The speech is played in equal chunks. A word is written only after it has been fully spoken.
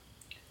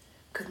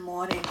Good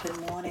morning, good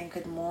morning,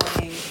 good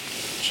morning.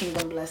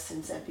 Kingdom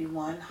blessings,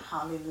 everyone.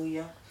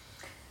 Hallelujah.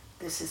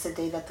 This is the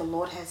day that the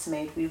Lord has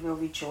made. We will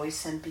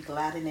rejoice and be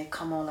glad in it.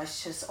 Come on,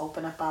 let's just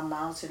open up our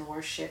mouths and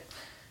worship.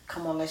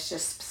 Come on, let's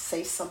just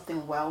say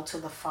something well to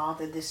the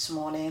Father this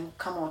morning.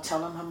 Come on,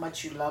 tell him how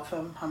much you love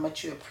him, how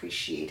much you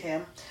appreciate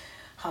him,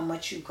 how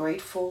much you're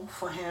grateful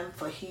for him,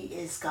 for he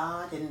is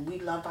God and we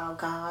love our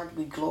God.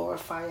 We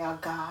glorify our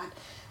God.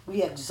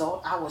 We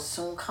exalt our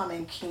soon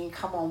coming King.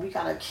 Come on, we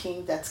got a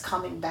King that's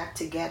coming back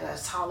to get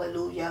us.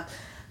 Hallelujah.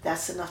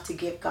 That's enough to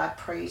give God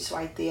praise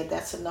right there.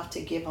 That's enough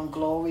to give him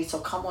glory. So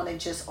come on and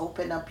just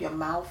open up your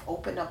mouth,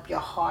 open up your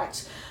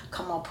hearts.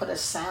 Come on, put a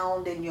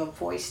sound in your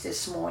voice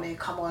this morning.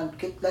 Come on,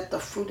 let the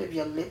fruit of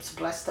your lips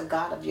bless the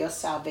God of your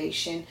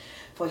salvation.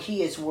 For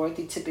he is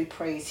worthy to be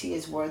praised. He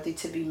is worthy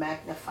to be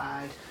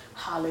magnified.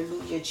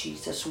 Hallelujah,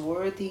 Jesus.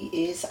 Worthy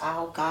is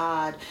our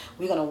God.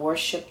 We're going to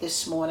worship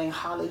this morning.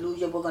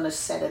 Hallelujah. We're going to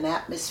set an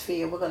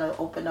atmosphere. We're going to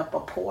open up a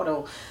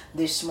portal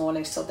this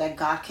morning so that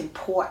God can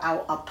pour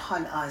out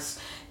upon us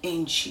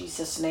in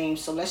Jesus' name.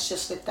 So let's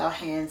just lift our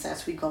hands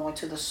as we go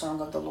into the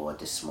song of the Lord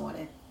this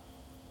morning.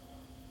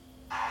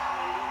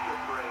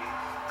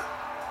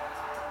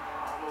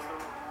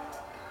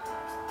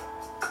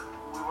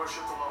 We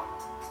worship the Lord.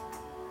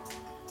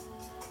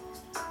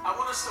 I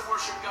want us to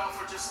worship God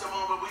for just a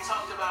moment. We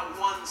talked about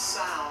one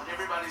sound.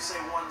 Everybody say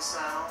one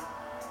sound.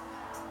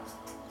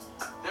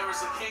 There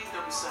is a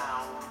kingdom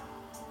sound.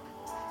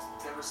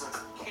 There is a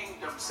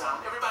kingdom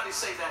sound. Everybody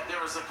say that.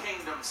 There is a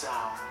kingdom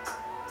sound.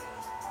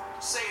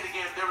 Say it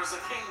again. There is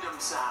a kingdom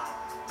sound.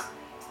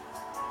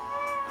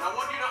 And I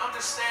want you to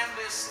understand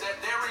this, that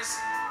there is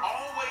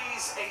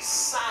always a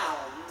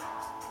sound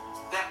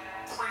that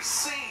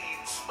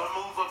precedes a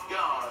move of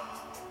God.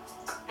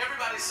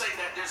 Everybody say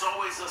that. There's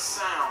always a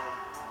sound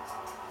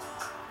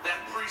that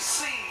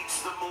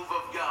precedes the move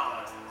of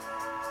God.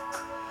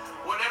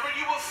 Whenever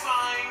you will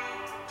find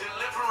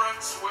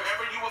deliverance,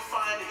 wherever you will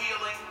find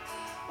healing,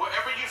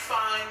 wherever you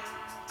find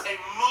a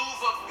move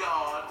of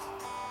God,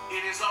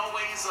 it is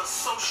always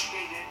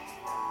associated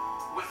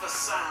with a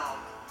sound.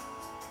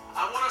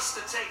 I want us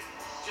to take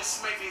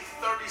just maybe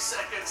 30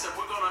 seconds and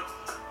we're gonna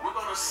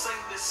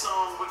sing this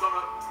song. We're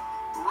gonna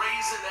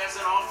raise it as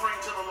an offering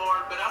to the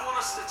Lord, but I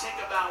want us to take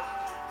about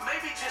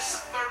maybe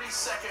just 30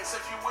 seconds,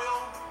 if you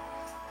will.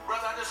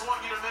 Brother, I just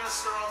want you to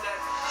minister on that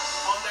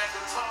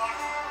guitar.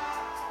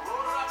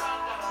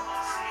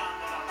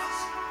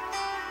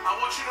 I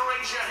want you to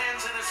raise your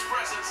hands in his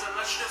presence and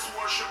let's just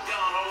worship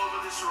God all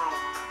over this room.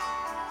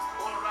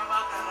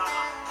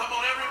 Come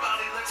on,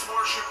 everybody, let's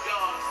worship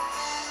God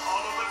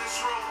all over this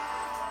room.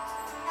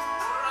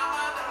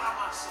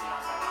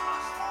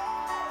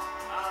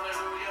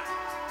 Hallelujah.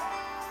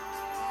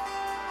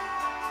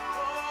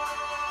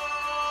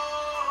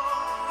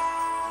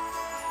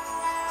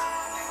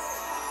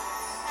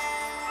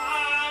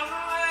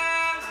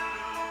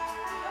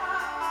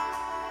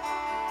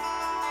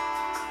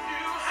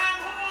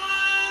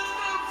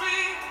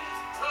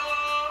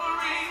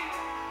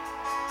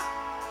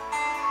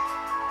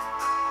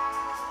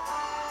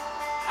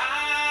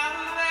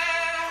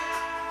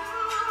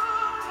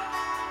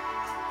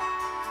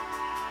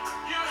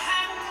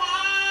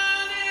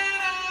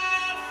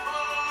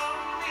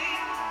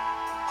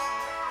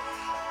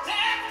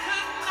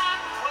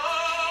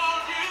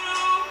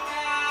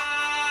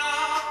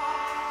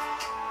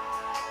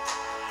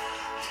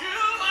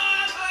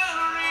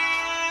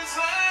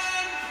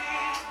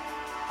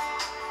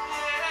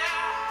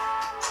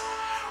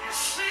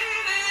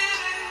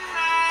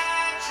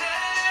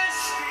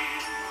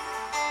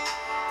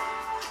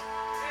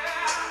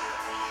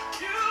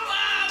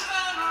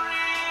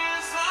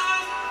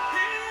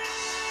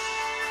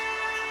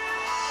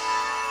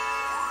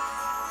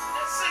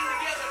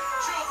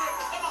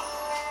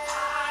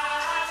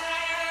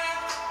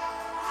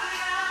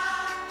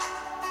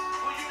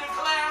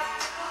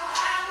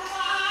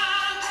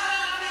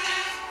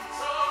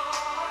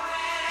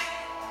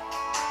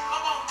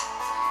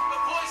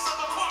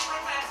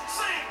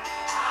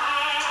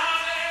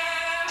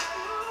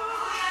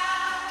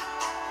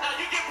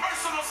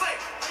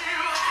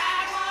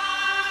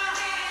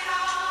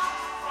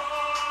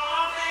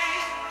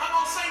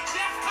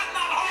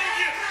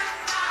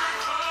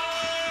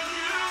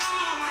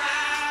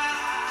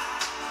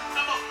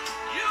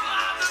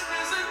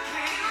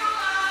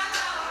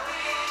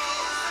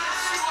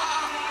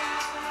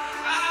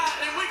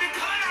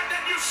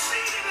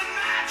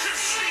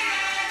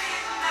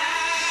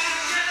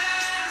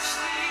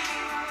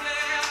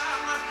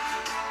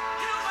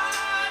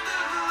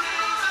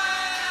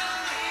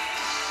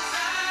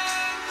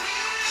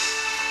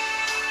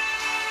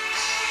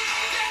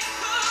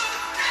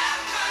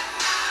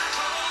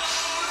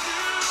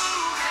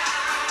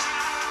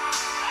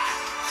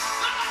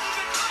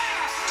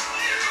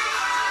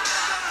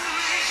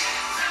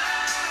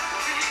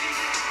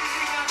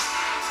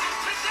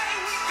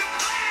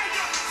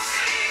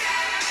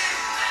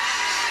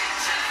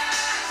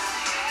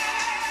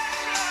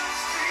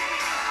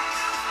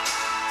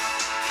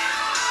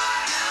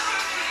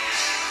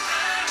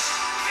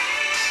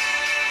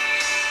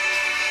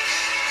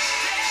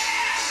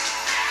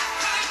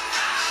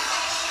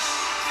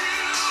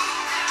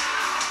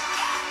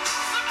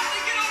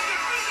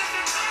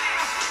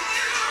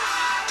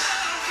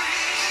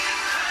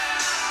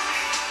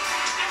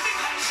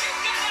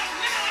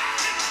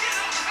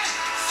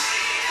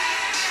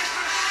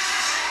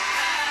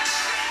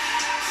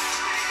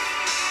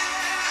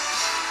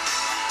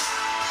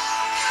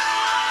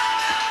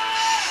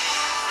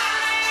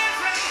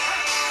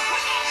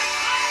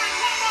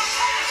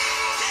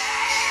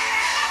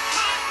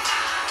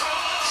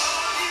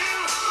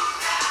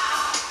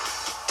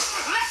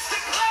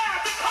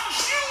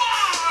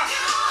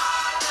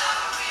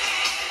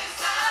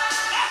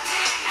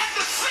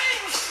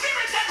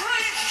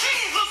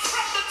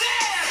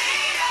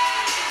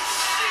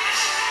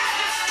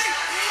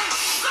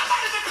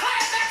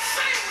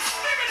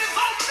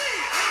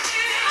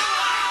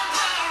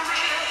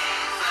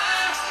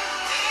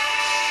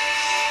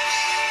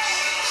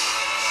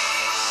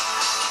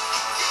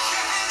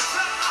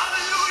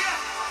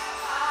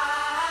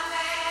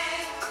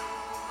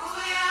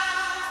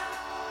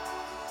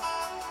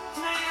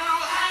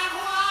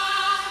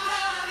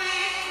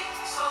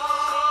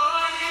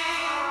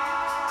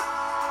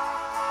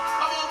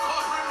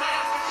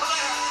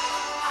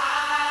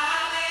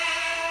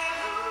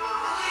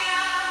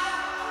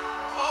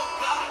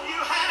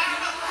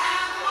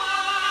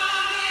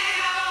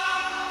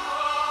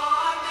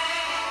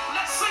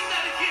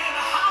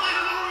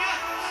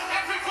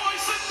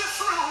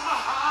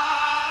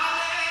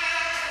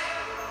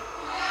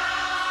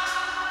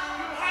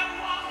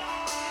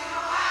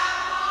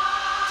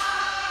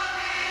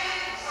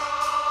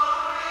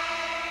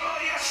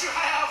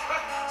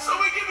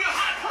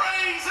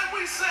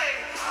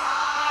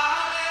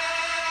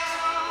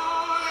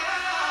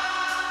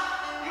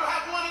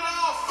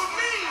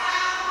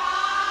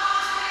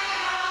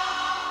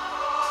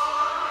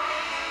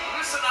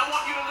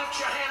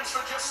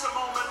 for just a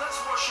moment.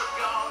 Let's worship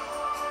God.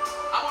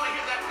 I want to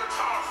hear that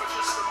guitar for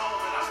just a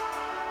moment.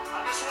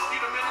 I just want you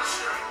to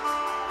minister.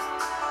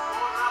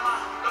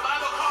 The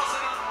Bible calls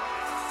it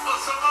a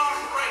zamar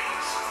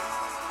praise.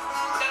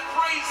 That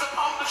praise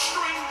upon the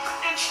string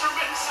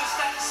instruments is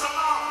that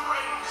zamar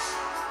praise.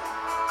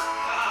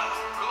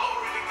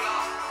 Glory to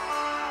God.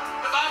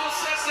 The Bible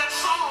says that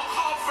Saul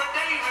called for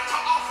David to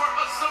offer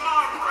a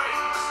zamar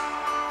praise.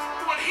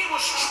 When he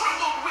was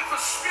troubled with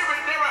the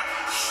spirit, there are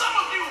some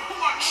of you who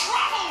are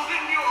troubled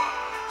in your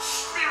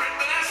spirit.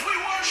 But as we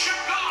worship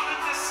God in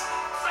this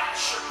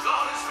fashion,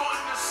 God is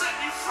going to set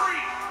you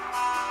free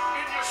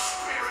in your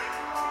spirit.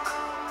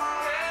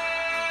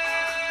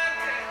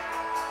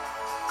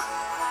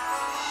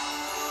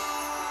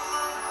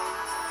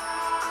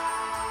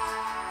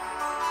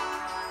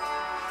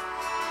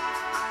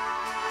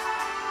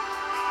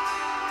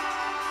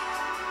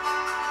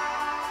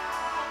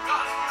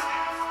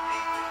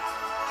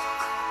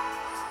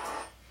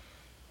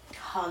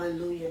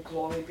 Hallelujah.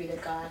 Glory be to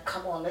God.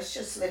 Come on, let's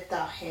just lift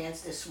our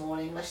hands this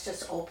morning. Let's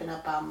just open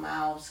up our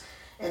mouths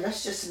and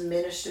let's just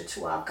minister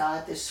to our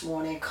God this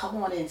morning. Come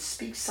on and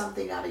speak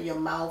something out of your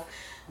mouth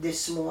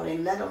this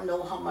morning. Let him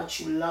know how much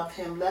you love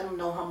him. Let him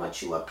know how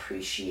much you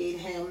appreciate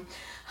him,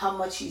 how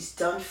much he's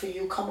done for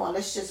you. Come on,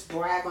 let's just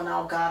brag on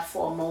our God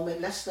for a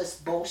moment. Let's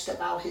just boast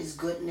about his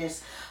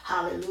goodness.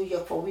 Hallelujah.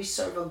 For we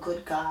serve a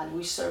good God.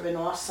 We serve an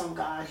awesome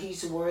God.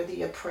 He's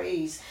worthy of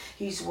praise.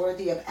 He's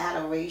worthy of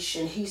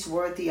adoration. He's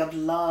worthy of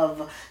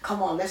love.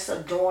 Come on, let's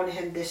adorn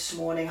him this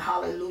morning.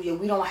 Hallelujah.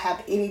 We don't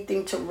have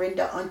anything to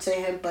render unto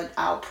him but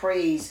our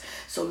praise.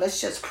 So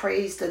let's just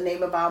praise the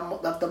name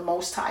of the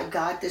Most High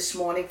God this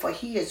morning, for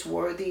he is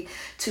worthy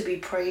to be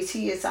praised.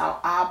 He is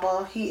our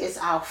Abba. He is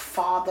our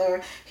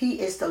Father. He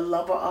is the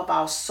lover of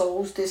our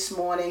souls this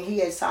morning.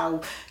 He is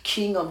our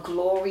King of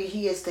glory.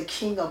 He is the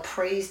King of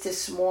praise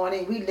this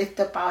morning. We lift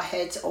up our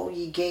heads, O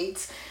ye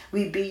gates.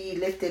 We be ye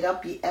lifted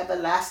up, ye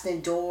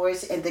everlasting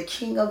doors, and the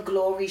King of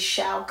glory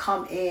shall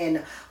come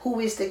in. Who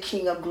is the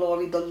King of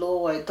glory? The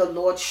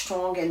Lord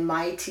strong and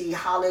mighty.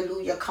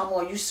 Hallelujah. Come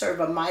on, you serve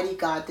a mighty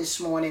God this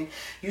morning.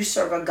 You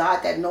serve a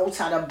God that knows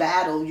how to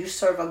battle. You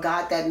serve a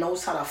God that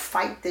knows how to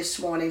fight this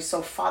morning.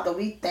 So, Father,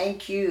 we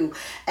thank you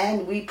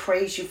and we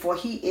praise you, for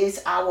he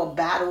is our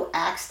battle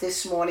axe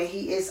this morning.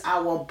 He is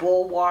our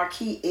bulwark.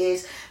 He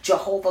is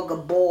Jehovah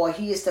Gabor.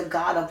 He is the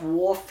God of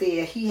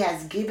warfare. He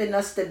has given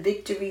us the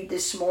victory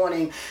this morning.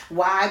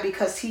 Why?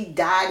 Because he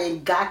died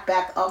and got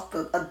back up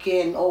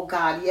again, oh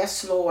God.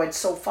 Yes, Lord.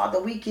 So,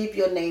 Father, we give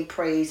your name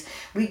praise.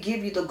 We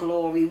give you the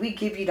glory. We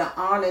give you the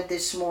honor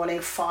this morning,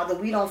 Father.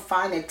 We don't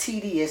find it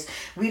tedious.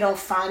 We don't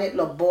find it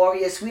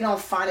laborious. We don't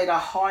find it a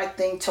hard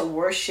thing to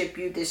worship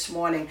you this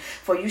morning.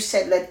 For you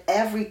said, let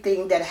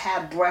everything that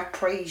have breath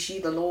praise ye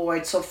the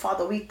Lord. So,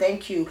 Father, we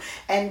thank you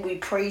and we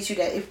praise you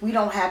that if we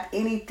don't have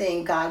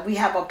anything, God, we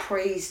have a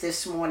praise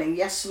this morning.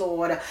 Yes,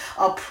 Lord.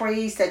 A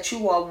praise that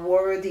you are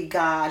worthy,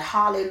 God.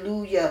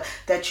 Hallelujah.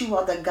 That you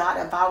are the God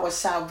of our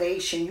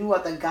salvation. You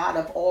are the God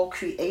of all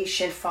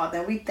creation, Father.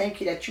 And we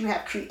thank you that you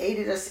have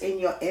created us in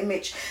your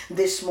image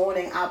this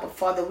morning, Abba,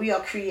 Father. We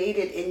are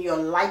created in your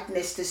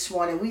likeness this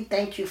morning. We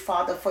thank you,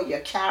 Father, for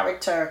your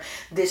character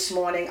this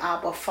morning,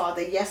 Abba,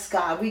 Father. Yes,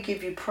 God, we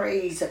give you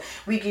praise.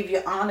 We give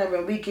you honor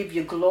and we give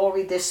you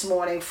glory this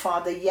morning,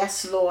 Father.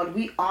 Yes, Lord,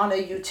 we honor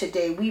you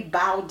today. We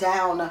bow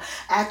down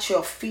at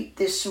your feet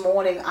this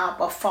morning,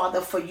 Abba,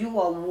 Father, for you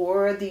are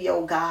worthy,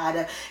 oh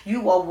God.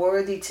 You are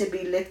worthy to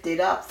be lifted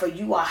up, for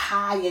you are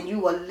high and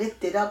you are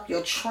lifted up.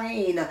 Your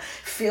train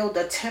fill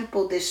the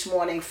temple this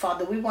morning,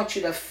 Father. We want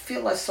you to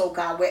fill us, oh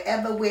God,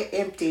 wherever we're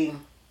empty.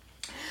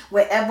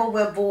 Wherever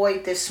we're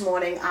void this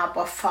morning,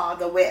 Abba,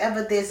 Father,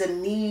 wherever there's a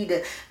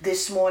need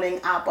this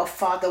morning, Abba,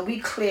 Father, we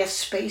clear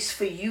space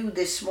for you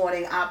this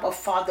morning, Abba,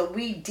 Father.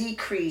 We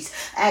decrease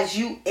as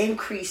you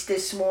increase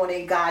this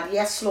morning, God.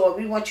 Yes, Lord,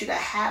 we want you to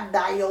have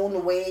thy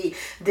own way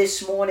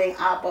this morning,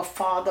 Abba,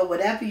 Father.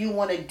 Whatever you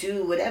want to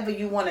do, whatever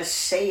you want to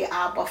say,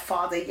 Abba,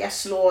 Father.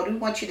 Yes, Lord, we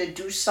want you to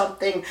do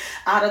something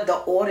out of the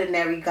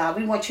ordinary, God.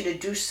 We want you to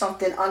do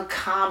something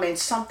uncommon,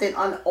 something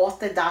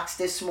unorthodox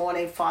this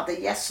morning, Father.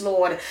 Yes,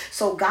 Lord.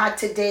 So, God,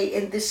 today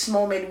in this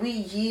moment, we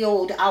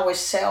yield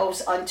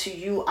ourselves unto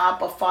you,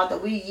 Abba, Father.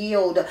 We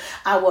yield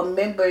our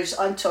members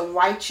unto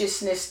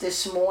righteousness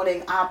this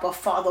morning, Abba,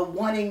 Father,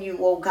 wanting you,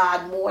 oh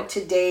God, more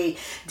today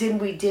than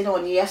we did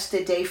on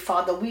yesterday,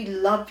 Father. We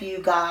love you,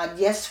 God.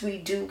 Yes, we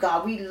do,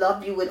 God. We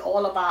love you with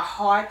all of our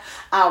heart,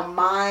 our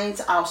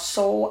minds, our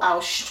soul,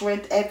 our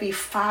strength, every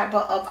fiber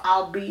of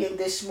our being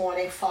this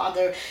morning,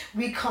 Father.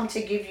 We come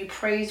to give you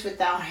praise with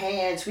our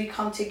hands. We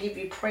come to give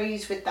you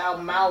praise with our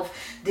mouth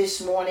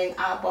this morning,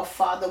 Abba, Abba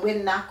Father.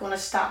 We're not going to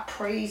stop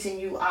praising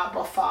you,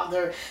 Abba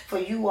Father, for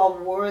you are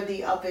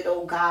worthy of it,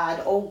 oh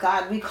God. Oh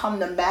God, we come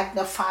to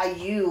magnify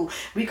you.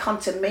 We come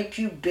to make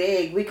you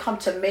big. We come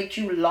to make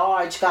you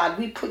large, God.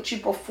 We put you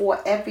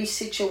before every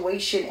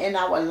situation in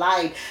our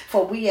life,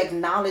 for we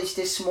acknowledge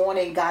this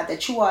morning, God,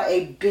 that you are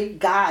a big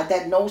God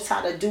that knows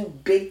how to do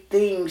big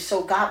things.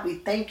 So God, we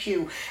thank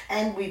you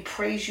and we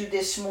praise you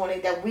this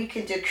morning that we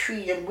can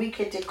decree and we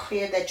can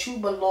declare that you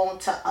belong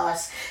to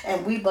us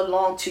and we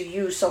belong to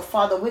you. So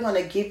Father, we're going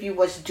to give you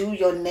what's due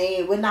your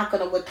name. We're not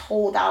going to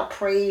withhold our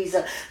praise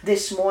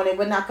this morning.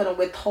 We're not going to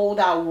withhold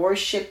our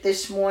worship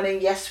this morning.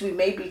 Yes, we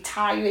may be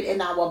tired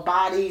in our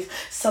bodies.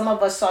 Some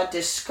of us are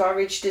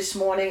discouraged this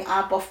morning,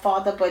 Abba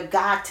Father, but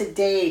God,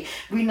 today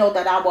we know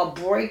that our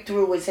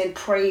breakthrough is in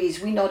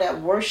praise. We know that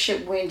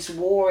worship wins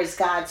wars,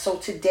 God. So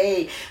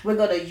today we're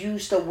going to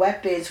use the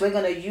weapons. We're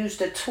going to use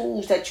the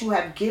tools that you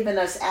have given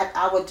us at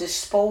our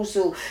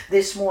disposal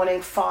this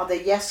morning, Father.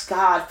 Yes,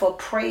 God, for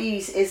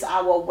praise is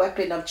our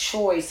weapon of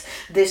choice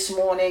this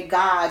morning,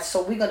 God.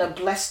 So we're going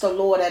to bless the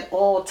Lord at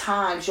all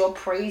times. Your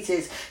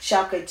praises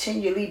shall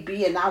continually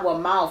be in our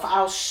mouth.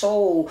 Our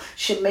soul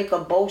should make a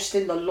boast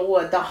in the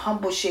Lord. The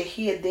humble should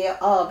hear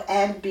thereof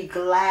and be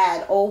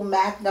glad. Oh,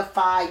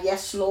 magnify,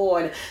 yes,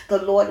 Lord,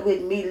 the Lord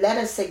with me. Let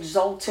us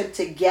exalt him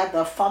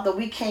together. Father,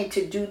 we came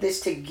to do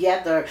this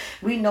together.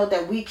 We know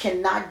that we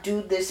cannot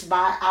do this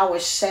by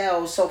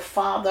ourselves. So,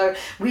 Father,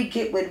 we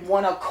get with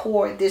one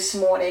accord this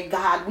morning,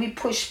 God. We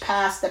push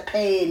past the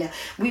pain.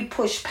 We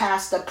push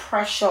past the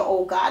pressure,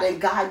 oh God.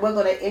 And God, we're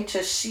going to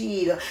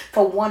intercede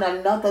for one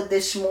another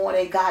this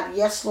morning, God.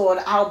 Yes, Lord,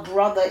 our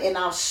brother and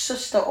our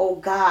sister, oh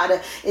God,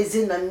 is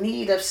in the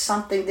need of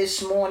something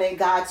this morning,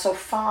 God. So,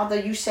 Father,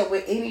 you said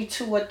where any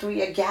two or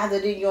three are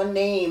gathered in your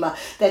name,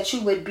 that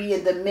you would be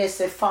in the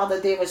midst. And Father,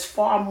 there is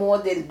far more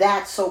than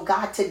that. So,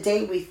 God,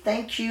 today we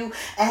thank you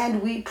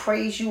and we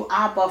praise you,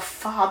 Abba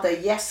Father.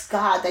 Yes,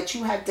 God, that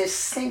you have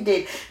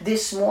descended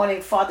this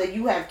morning, Father.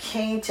 You have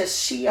came to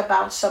see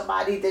about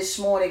somebody this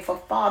morning. For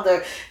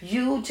Father,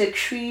 you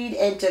decreed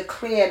and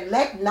declared,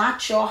 let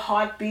not your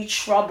heart be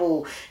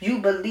troubled. You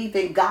believe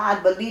in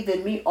God, believe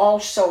in me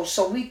also.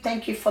 So we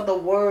thank you for the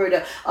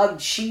word of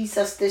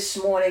Jesus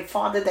this morning,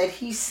 Father, that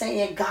he's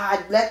saying,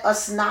 God, let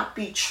us not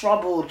be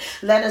troubled.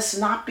 Let us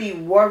not be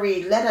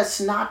worried. Let us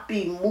not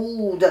be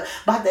moved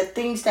by the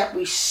things that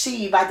we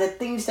see, by the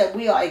things that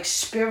we are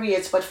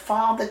experiencing. But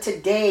Father,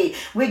 today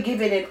we're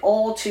giving it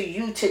all to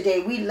you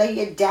today. We lay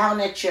it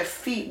down at your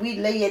feet. We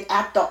lay it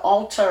at the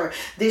altar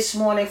this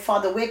morning,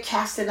 Father. We're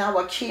casting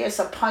our cares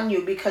upon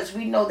you because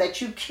we know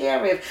that you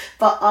care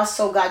for us,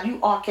 oh God. You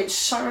are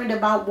concerned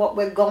about what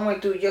we're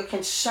going through. You're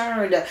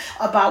concerned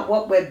about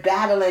what we're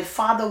battling.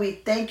 Father, we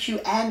thank you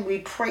and we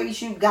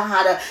praise you,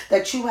 God,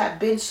 that you have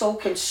been so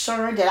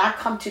concerned. That I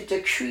come to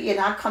decree and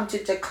I come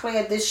to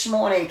declare this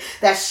morning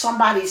that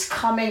somebody's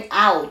coming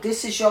out.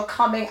 This is your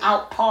coming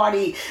out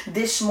party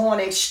this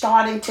morning,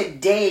 starting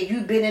today.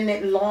 You've been in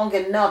it long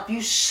enough.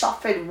 You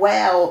suffered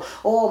well.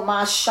 Oh,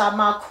 my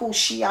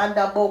shamakushi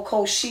anda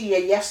bokoshi.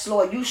 Yes,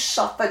 Lord, you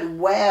suffered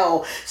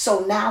well. So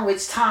now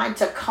it's time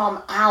to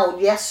come out.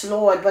 Yes,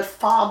 Lord. But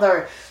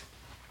Father,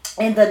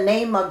 in the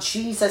name of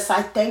Jesus,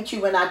 I thank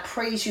you and I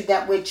praise you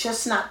that we're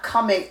just not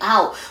coming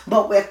out,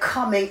 but we're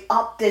coming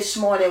up this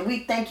morning. We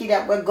thank you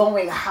that we're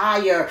going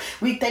higher.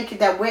 We thank you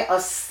that we're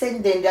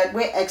ascending, that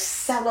we're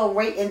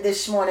accelerating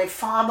this morning.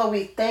 Father,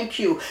 we thank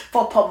you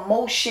for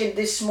promotion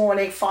this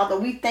morning. Father,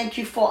 we thank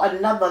you for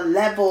another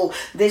level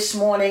this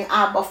morning.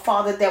 Abba,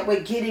 Father, that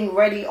we're getting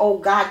ready, oh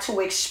God, to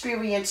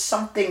experience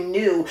something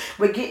new.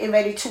 We're getting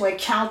ready to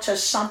encounter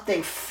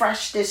something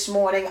fresh this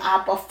morning.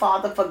 Abba,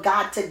 Father, for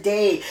God,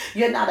 today,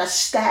 you're not a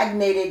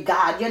stagnated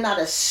God. You're not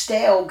a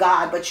stale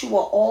God, but you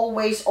are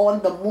always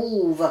on the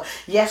move.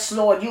 Yes,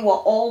 Lord, you are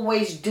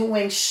always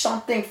doing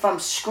something from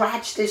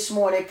scratch this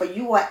morning, for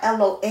you are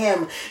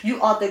Elohim.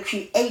 You are the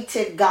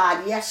creative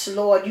God. Yes,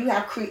 Lord, you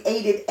have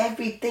created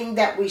everything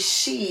that we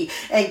see.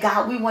 And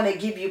God, we want to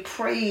give you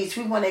praise.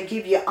 We want to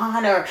give you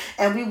honor,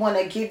 and we want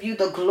to give you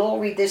the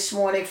glory this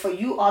morning, for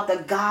you are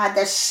the God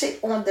that sit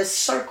on the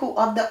circle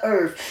of the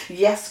earth.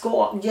 Yes,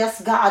 God.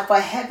 Yes, God, for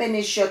heaven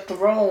is your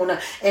throne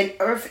and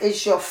earth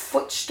is your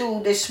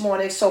footstool this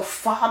morning. So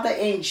Father,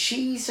 in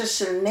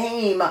Jesus'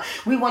 name,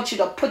 we want you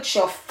to put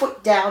your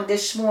foot down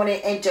this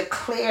morning and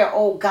declare,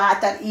 oh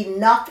God, that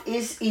enough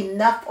is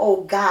enough,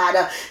 oh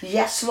God.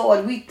 Yes,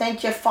 Lord, we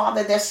thank you,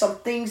 Father, that some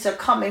things are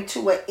coming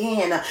to an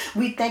end.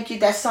 We thank you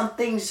that some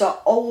things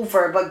are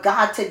over, but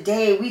God,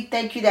 today we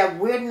thank you that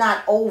we're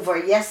not over.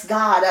 Yes,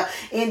 God,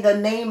 in the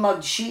name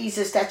of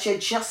Jesus, that you're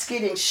just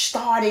getting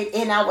started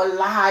in our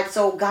lives,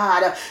 oh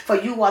God,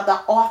 for you are the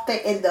author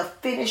and the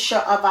finisher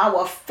of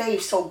our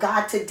faith. So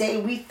God, today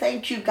we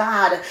thank you,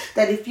 God,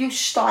 that if you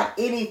start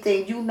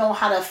anything, you know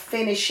how to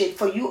finish it,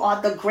 for you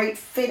are the great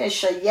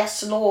finisher.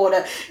 Yes, Lord,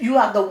 you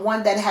are the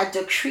one that had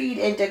decreed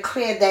and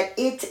declared that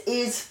it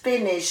is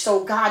finished.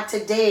 So God,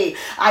 today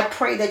I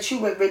pray that you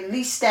would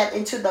release that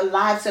into the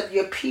lives of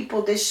your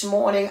people this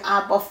morning,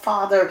 Abba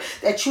Father,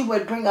 that you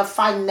would bring a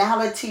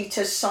finality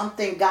to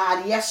something,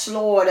 God. Yes,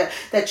 Lord,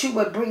 that you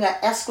would bring an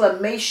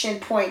exclamation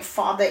point,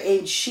 Father,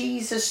 in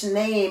Jesus'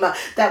 name,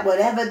 that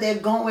whatever they're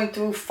going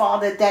through,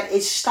 Father, that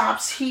it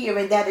stops here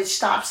and that it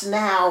stops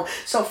now.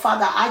 So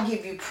Father, I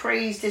give you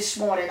praise this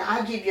morning.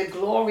 I give you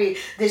glory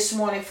this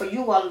morning, for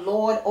you are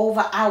Lord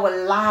over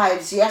our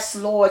lives. Yes,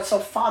 Lord. So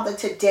Father,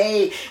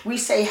 today we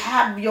say,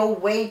 have your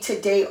way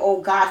today,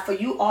 oh God, for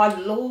you are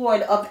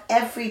Lord of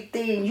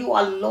everything. You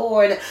are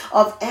Lord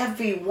of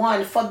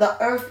everyone, for the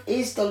earth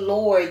is the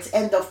Lord's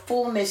and the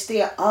fullness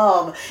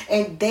thereof,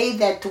 and they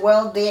that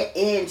dwell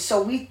therein.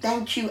 So we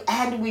thank you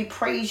and we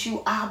praise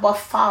you, Abba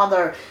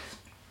Father,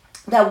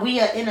 that we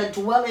are in a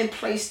dwelling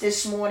place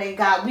this morning,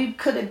 God. We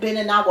could have been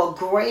in our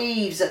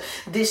graves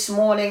this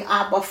morning,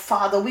 Abba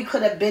Father. We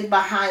could have been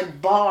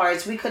behind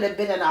bars. We could have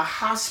been in a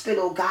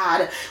hospital,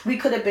 God. We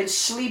could have been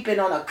sleeping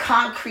on a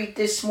concrete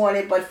this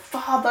morning. But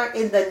Father,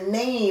 in the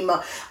name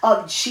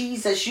of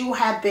Jesus, you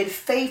have been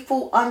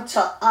faithful unto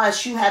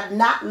us. You have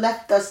not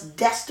left us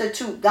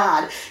destitute,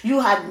 God. You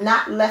have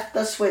not left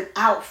us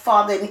without,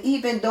 Father. And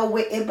even though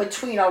we're in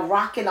between a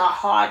rock and a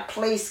hard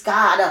place,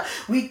 God,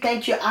 we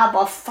thank you,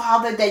 Abba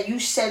Father, that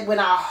you said when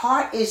our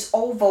heart is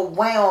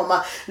overwhelmed,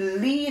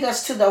 lead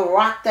us to the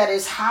rock that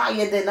is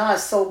higher than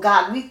us. So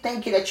God, we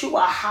thank you that you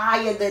are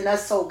higher than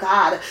us. So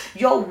God,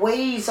 your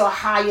ways are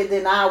higher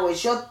than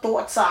ours. Your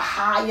thoughts are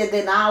higher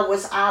than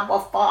ours, Abba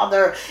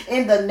Father.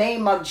 In the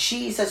name of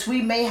Jesus,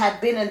 we may have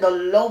been in the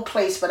low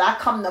place, but I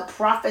come to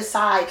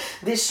prophesy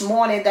this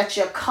morning that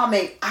you're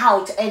coming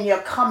out and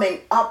you're coming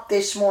up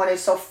this morning.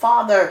 So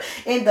Father,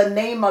 in the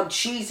name of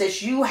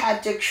Jesus, you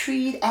have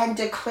decreed and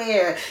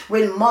declared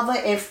when mother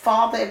and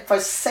father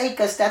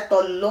forsake us, that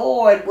the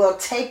Lord will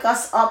take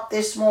us up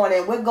this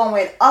morning. We're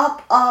going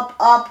up, up,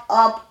 up,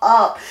 up,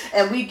 up.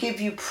 And we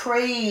give you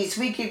praise,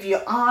 we give you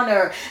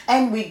honor,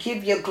 and we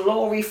give you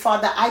glory,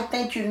 Father. I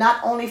thank you not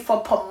only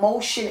for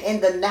promotion in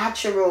the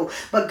natural,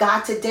 but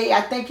God, today I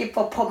thank you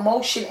for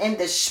promotion in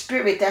the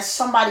spirit, that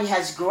somebody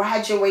has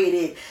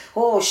graduated.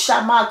 Oh,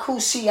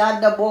 Shamakusi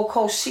anda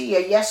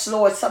Bokosia. Yes,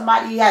 Lord.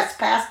 Somebody has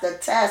passed the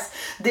test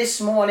this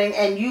morning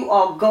and you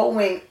are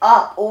going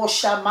up. Oh,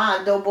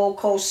 Shamando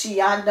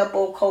Bokosia anda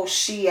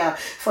Bokosia.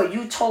 For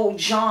you told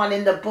John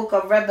in the book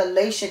of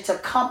Revelation to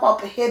come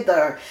up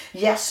hither.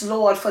 Yes,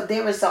 Lord. For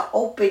there is an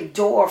open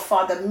door,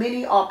 Father.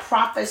 Many are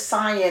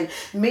prophesying.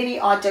 Many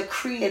are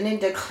decreeing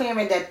and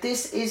declaring that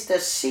this is the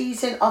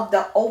season of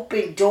the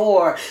open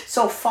door.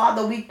 So,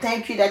 Father, we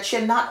thank you that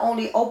you're not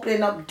only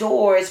opening up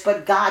doors,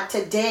 but God,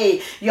 today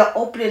you're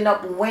opening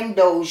up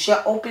windows.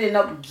 You're opening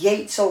up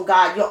gates, oh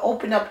God. You're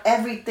opening up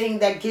everything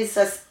that gives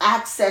us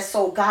access,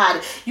 oh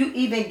God. You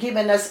even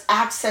giving us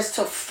access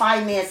to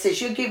finances.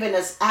 You're giving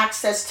us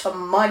access to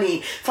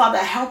money. Father,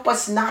 help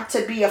us not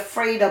to be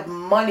afraid of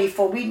money,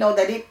 for we know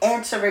that it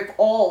answereth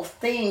all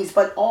things,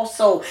 but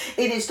also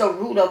it is the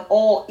root of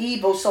all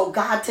evil. So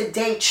God,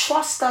 today,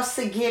 trust us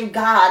again,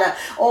 God.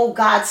 Oh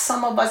God,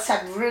 some of us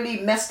have really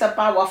messed up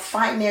our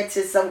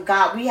finances, oh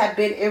God. We have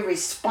been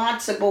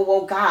irresponsible,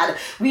 oh God.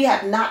 We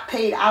have not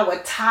paid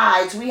our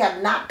tithes. We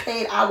have not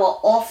paid our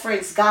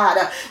offerings, God.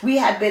 We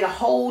have been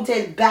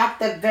holding back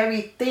the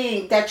very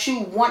thing that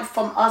you want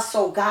from us,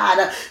 oh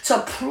God,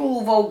 to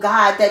prove, oh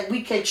God, that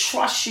we can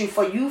trust you.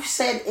 For you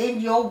said in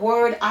your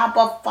word,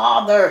 Abba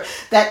Father,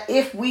 that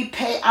if we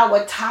pay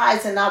our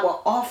tithes and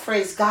our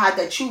offerings, God,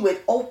 that you would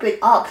open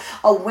up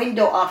a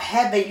window of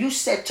heaven. You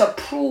said to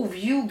prove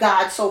you,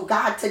 God. So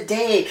God,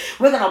 today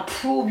we're going to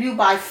prove you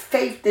by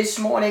faith this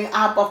morning,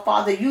 Abba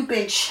Father. You've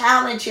been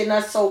challenging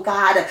us, oh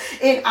God,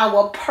 in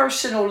our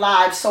personal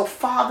lives. So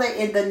Father,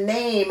 in the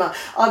name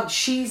of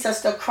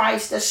Jesus the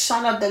Christ, the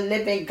Son of the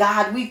living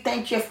God, we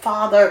thank you,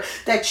 Father,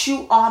 that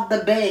you are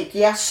the bank.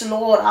 Yes,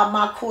 Lord.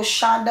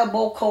 Amakoshanda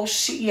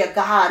Bokosia,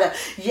 God.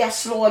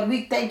 Yes, Lord.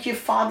 We thank you,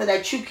 Father,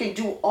 that you can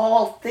do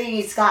all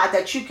things, God,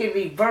 that you can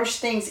reverse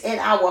things in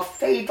our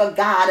favor,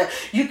 God.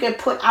 You can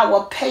put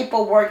our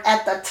paperwork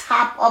at the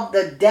top of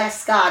the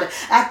desk, God,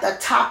 at the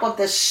top of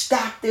the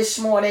stack this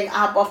morning,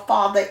 Abba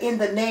Father, in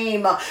the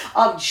name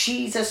of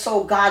Jesus,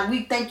 oh God.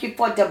 We thank you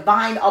for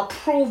divine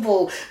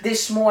approval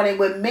this morning.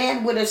 When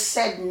man would have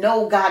said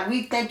no, God,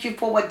 we thank you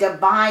for a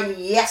divine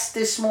yes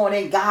this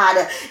morning,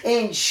 God.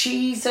 In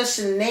Jesus'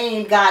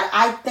 name, God,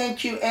 I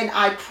thank you and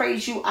I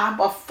praise you,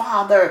 Abba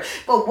Father,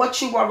 for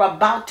what you are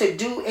about to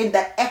do in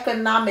the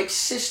economic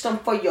system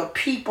for your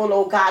people,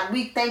 oh God.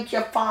 We thank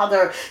you,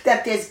 Father,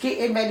 that there's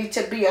getting ready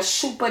to be a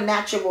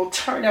supernatural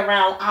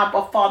turnaround,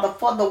 Abba Father,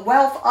 for the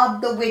wealth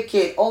of the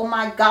wicked. Oh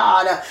my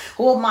God.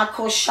 Oh my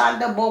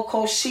Koshanda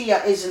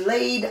Bokosia is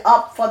laid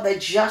up for the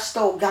just,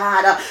 oh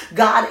God.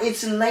 God,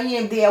 it's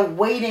laying there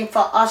waiting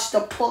for us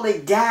to pull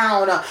it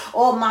down.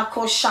 Oh my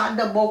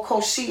Koshanda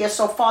Bokosia.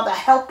 So Father,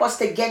 help us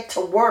to get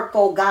to work,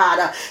 oh God.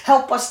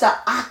 Help us to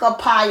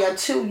occupy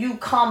until you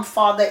come,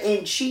 Father,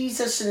 in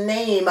Jesus'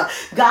 name.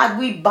 God,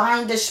 we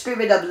bind the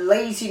spirit of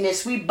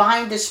laziness. We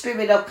bind the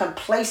spirit of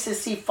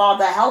complacency,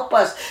 Father. Help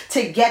us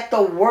to get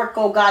the work,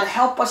 oh God.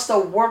 Help us to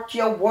work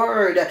your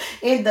word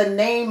in the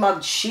name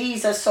of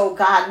Jesus, oh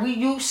God.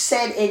 You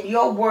said in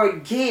your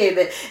word, give,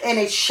 and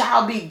it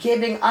shall be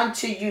given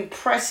unto you,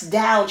 pressed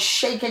down,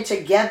 shaken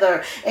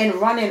together, and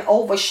running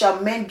over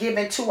shall men give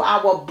into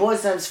our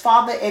bosoms.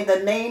 Father, in the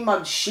name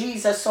of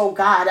Jesus, oh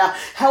God,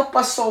 help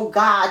us, oh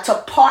God, to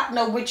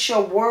partner with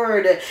your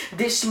word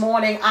this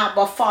morning,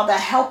 Abba Father.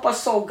 Help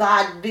us, oh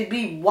God, to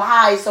be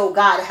wise, oh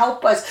God.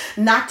 Help us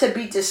not to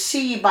be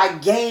deceived by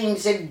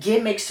games and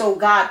gimmicks, oh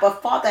God.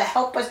 But Father,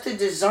 help us to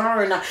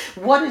discern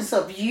what is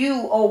of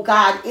you, oh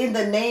God, in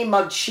the name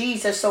of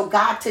Jesus. Oh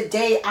God,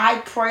 today I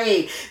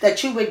pray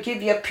that you would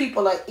give your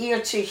people an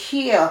ear to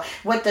hear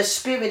what the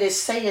Spirit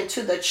is saying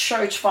to the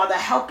church, Father.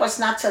 Help us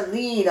not to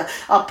lean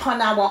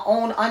upon our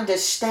own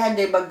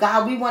understanding, but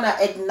God, we want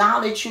to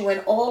acknowledge you in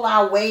all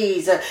our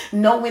ways,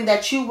 knowing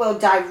that you will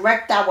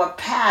direct our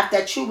path,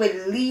 that you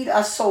would lead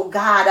us, oh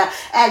God,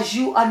 as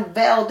you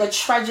unveil the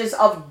treasures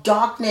of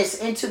darkness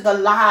into the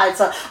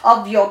lives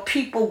of your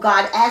people,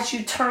 God, as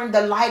you turn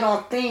the light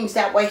on things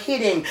that were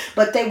hidden,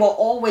 but they were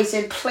always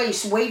in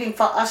place, waiting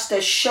for us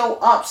to show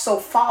up. So,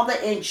 Father,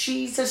 in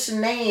Jesus'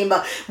 name,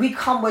 we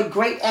come with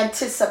great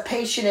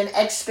anticipation and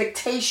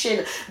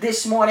expectation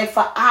this morning,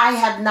 for I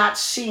have not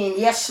seen,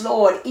 yes,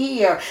 Lord,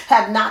 ear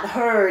have not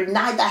heard,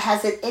 neither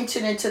has it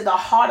entered into the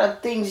heart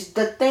of things,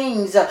 the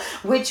things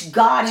which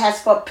God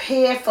has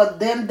prepared for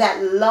them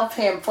that love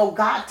him. For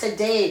God,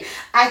 today,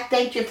 I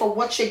thank you for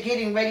what you're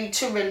getting ready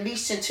to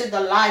release into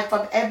the life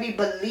of every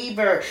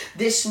believer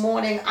this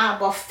morning,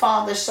 Abba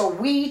Father. So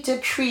we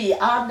decree,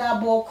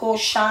 Anaboko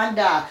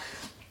Shanda,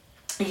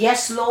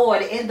 yes,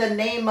 Lord, in the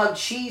name of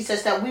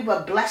Jesus, that we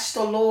will bless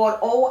the Lord,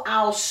 oh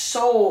our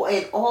soul,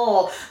 and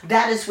all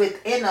that is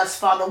within us,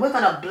 Father. We're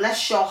going to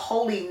bless your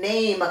holy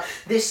name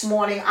this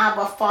morning,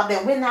 Abba, Father.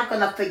 And we're not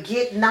going to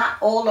forget not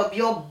all of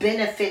your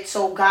benefits,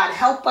 oh God.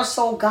 Help us,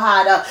 oh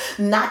God,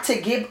 not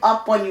to give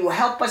up on you.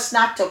 Help us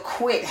not to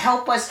quit.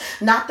 Help us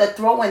not to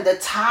throw in the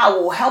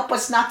towel. Help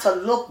us not to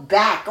look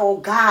back, oh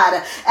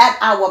God, at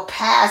our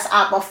past,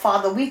 Abba,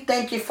 Father. We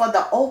thank you for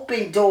the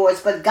open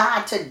doors, but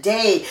God,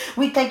 today,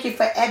 we thank you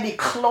for every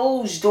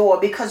closed door,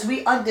 because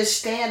we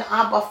understand,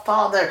 Abba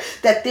Father,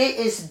 that there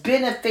is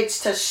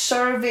benefits to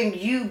serving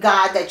you,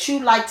 God, that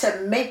you like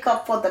to make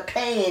up for the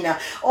pain.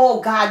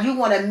 Oh God, you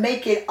want to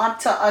make it up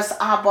to us,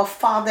 Abba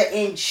Father,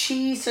 in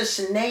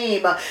Jesus'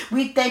 name.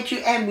 We thank you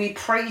and we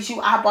praise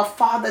you, Abba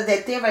Father,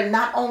 that there are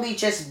not only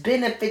just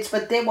benefits,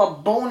 but there were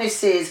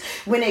bonuses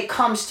when it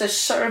comes to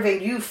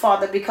serving you,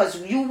 Father, because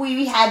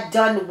we have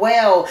done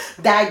well,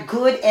 thy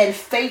good and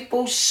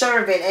faithful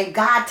servant. And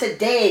God,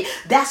 today,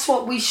 that's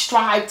what we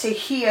strive to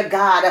hear,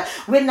 God.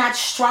 We're not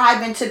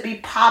striving to be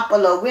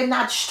popular. We're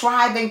not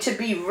striving to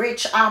be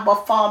rich, Abba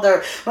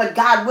Father. But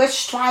God, we're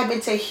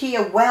striving to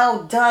hear,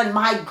 well done,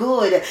 my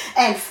good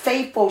and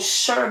faithful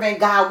servant,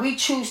 God. We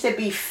choose to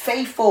be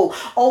faithful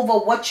over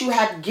what you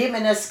have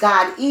given us,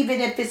 God. Even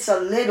if it's a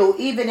little,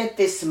 even if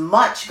it's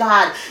much,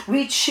 God.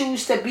 We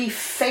choose to be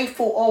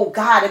faithful, oh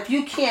God. If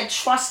you can't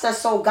trust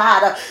us, oh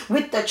God,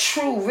 with the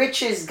true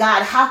riches,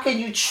 God, how can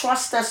you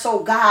trust us,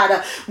 oh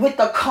God, with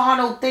the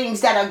carnal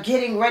things that are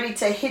getting ready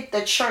to hit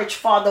the church,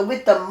 Father,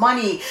 with the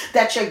money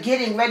that you're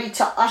getting ready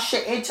to usher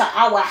into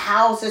our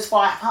houses,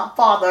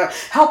 Father?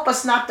 Help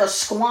us not to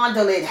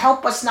squander it.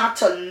 Help us not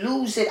to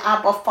lose it,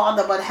 Abba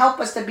Father, but help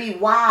us to be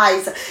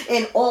wise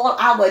in all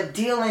our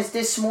dealings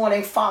this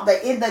morning, Father,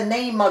 in the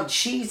name of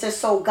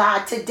Jesus. Oh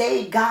God,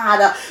 today,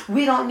 God,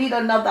 we don't need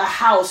another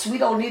house. We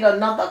don't need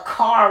another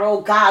car,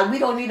 oh God. We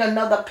don't need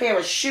another pair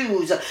of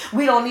shoes.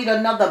 We don't need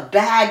another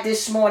bag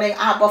this morning,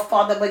 Abba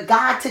Father. But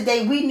God,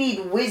 today we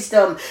need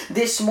wisdom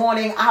this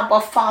morning,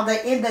 Abba Father,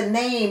 in the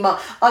name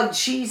of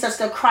Jesus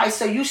the Christ.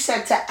 So you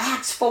said to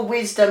ask for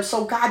wisdom.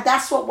 So God,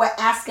 that's what we're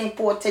asking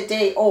for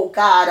today, oh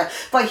God.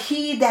 For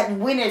he that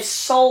winneth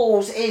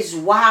souls is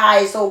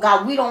wise, oh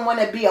God. We don't want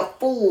to be a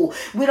fool.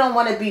 We don't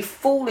want to be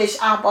foolish,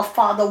 Abba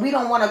Father. We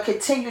don't want to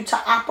continue to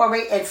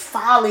operate in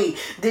folly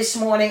this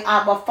morning,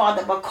 Abba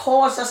Father, but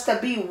cause us to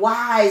be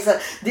wise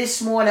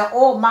this morning.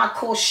 Oh my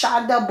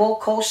koshanda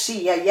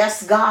bokosia.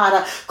 Yes,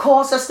 God.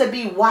 Cause us to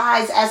be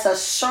wise as a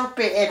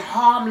serpent and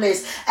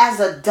harmless as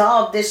a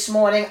dove this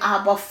morning,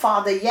 Abba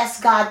Father.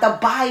 Yes, God, the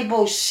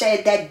Bible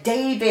said that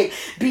David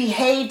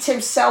behaved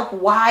himself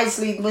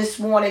wisely this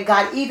morning,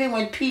 God, even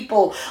when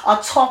people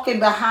are talking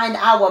behind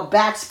our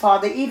backs,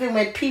 Father, even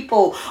when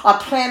people are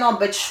planning on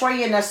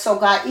betraying us, so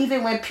God,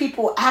 even when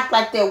people act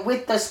like they're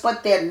with us,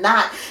 but they're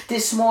not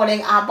this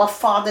morning, Abba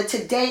Father.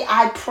 Today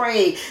I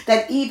pray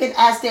that even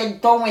as they're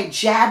throwing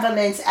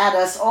javelins at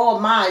us, oh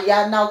my,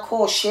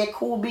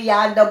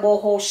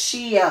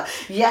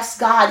 yes,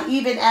 God,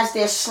 even as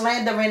they're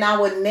slandering our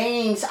our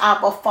names,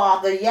 Abba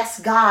Father. Yes,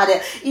 God,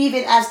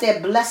 even as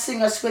they're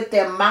blessing us with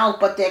their mouth,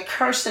 but they're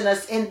cursing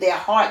us in their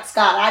hearts,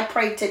 God. I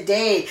pray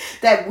today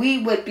that we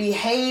would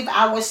behave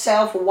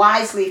ourselves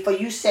wisely, for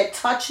you said,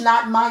 touch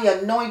not my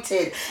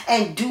anointed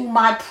and do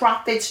my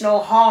prophets no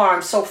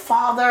harm. So,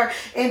 Father,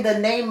 in the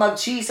name of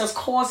Jesus,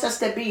 cause us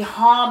to be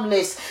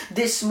harmless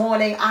this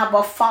morning,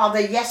 Abba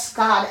Father. Yes,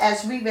 God,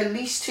 as we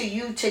release to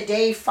you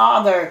today,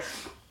 Father,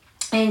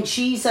 in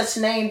Jesus'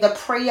 name, the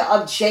prayer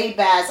of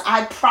Jabez,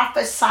 I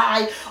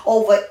prophesy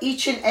over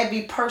each and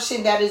every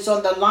person that is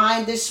on the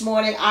line this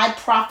morning. I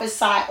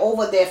prophesy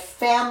over their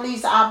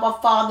families, Abba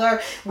Father.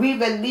 We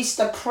release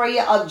the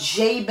prayer of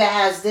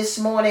Jabez this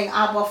morning,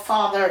 Abba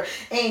Father.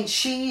 In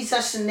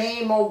Jesus'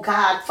 name, oh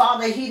God.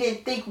 Father, he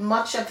didn't think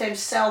much of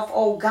himself,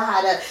 oh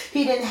God.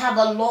 He didn't have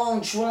a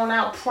long,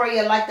 drawn-out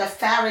prayer like the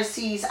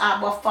Pharisees,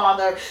 Abba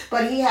Father.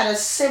 But he had a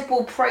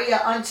simple prayer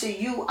unto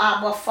you,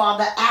 Abba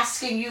Father,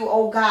 asking you,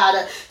 oh God,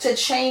 to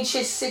change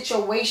his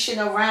situation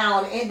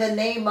around in the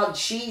name of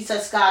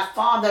Jesus, God.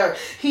 Father,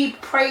 he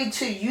prayed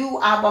to you,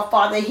 Abba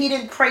Father. He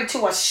didn't pray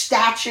to a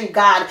statue,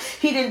 God.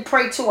 He didn't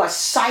pray to a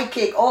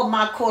psychic. Oh,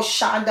 my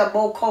koshanda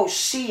boko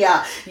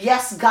shia.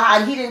 Yes,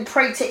 God. He didn't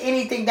pray to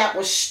anything that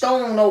was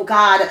stone, oh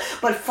God.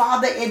 But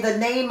Father, in the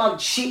name of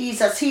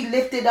Jesus, he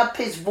lifted up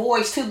his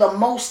voice to the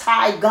Most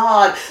High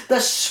God, the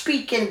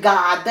speaking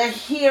God, the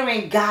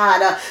hearing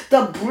God,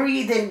 the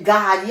breathing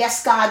God.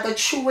 Yes, God, the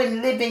true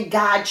and living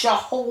God,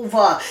 Jehovah.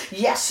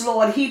 Yes,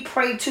 Lord, he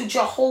prayed to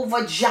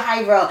Jehovah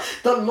Jireh,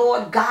 the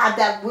Lord God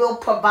that will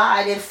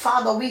provide. And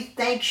Father, we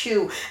thank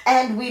you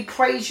and we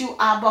praise you,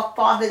 Abba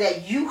Father,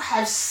 that you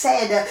have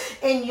said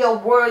in your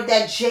word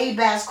that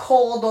Jabez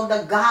called on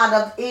the God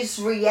of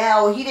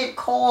Israel. He didn't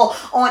call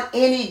on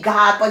any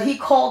God, but he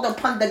called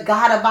upon the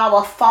God of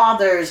our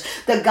fathers,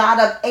 the God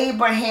of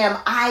Abraham,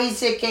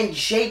 Isaac, and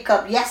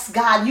Jacob. Yes,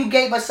 God, you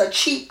gave us a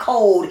cheat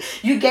code.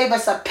 You gave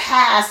us a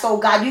pass, oh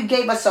God. You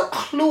gave us a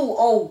clue,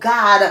 oh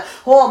God.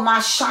 Oh, my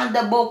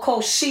Shanda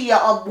Bokosia,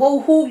 of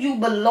who you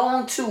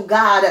belong to,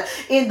 God.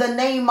 In the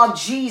name of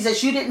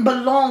Jesus, you didn't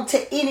belong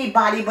to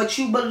anybody, but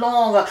you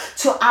belong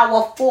to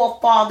our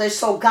forefathers.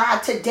 So, God,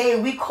 today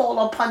we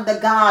call upon the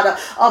God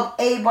of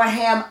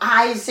Abraham,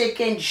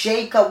 Isaac, and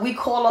Jacob. We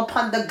call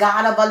upon the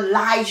God of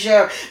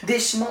Elijah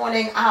this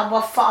morning,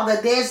 our Father.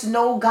 There's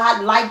no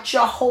God like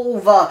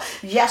Jehovah.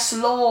 Yes,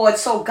 Lord.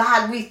 So,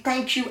 God, we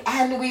thank you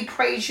and we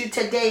praise you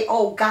today,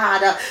 oh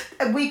God.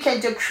 We can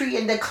decree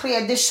and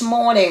declare this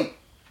morning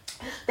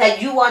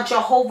that you are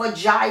Jehovah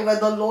Jireh,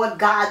 the Lord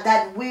God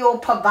that will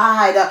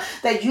provide,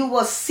 that you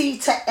will see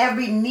to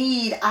every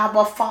need,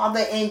 Abba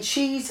Father, in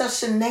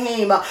Jesus'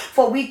 name.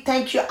 For we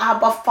thank you,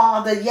 Abba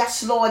Father,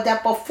 yes, Lord,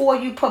 that before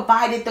you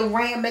provided the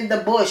ram in the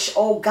bush,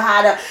 oh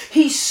God,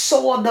 he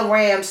saw the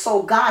ram.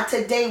 So God,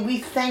 today we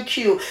thank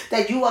you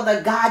that you are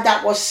the God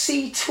that will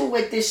see to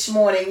it this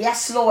morning.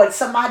 Yes, Lord,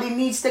 somebody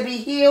needs to be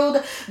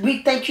healed.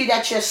 We thank you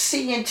that you're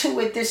seeing to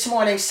it this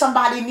morning.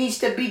 Somebody needs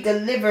to be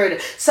delivered.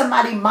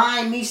 Somebody's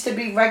mind needs to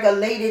be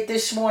regulated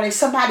this morning.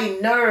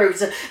 Somebody's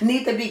nerves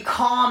need to be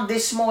calm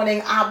this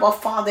morning, Abba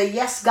Father.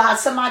 Yes, God,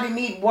 somebody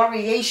need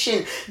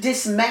worryation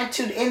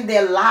dismantled in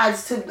their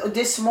lives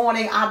this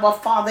morning, Abba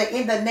Father,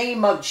 in the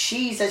name of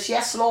Jesus.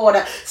 Yes, Lord,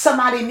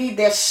 somebody need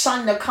their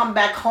son to come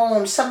back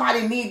home.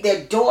 Somebody need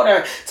their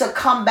daughter to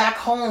come back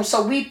home.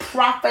 So we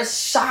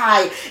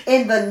prophesy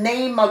in the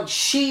name of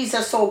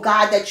Jesus, oh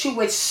God, that you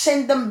would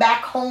send them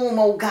back home,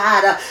 oh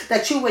God,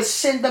 that you would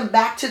send them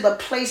back to the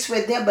place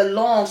where they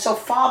belong. So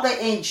Father,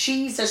 in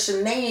Jesus'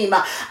 name,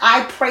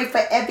 I pray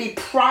for every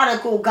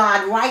prodigal,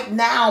 God, right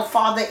now,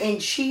 Father, in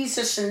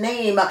Jesus'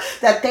 name,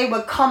 that they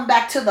would come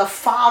back to the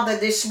Father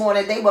this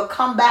morning. They would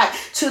come back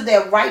to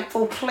their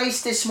rightful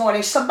place this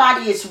morning.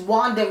 Somebody is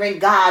wandering,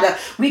 God.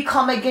 We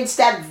come against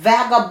that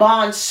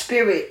vagabond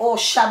spirit. Oh,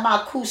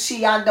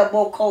 Shamakusi and the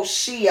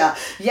Bokosia.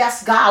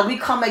 Yes, God, we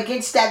come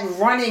against that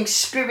running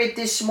spirit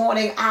this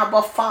morning,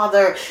 Abba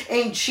Father,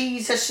 in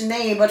Jesus'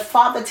 name. But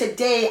Father,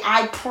 today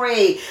I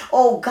pray,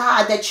 oh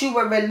God, that you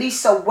will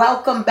release a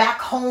welcome back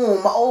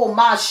home. Oh,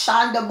 my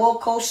Shanda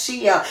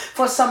Bokosia,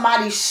 for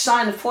somebody's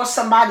son, for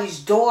somebody's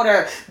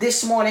daughter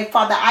this morning,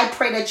 Father. I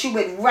pray that you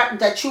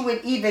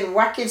would even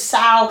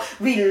reconcile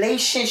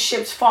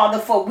relationships, Father,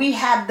 for we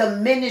have the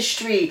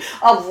ministry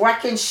of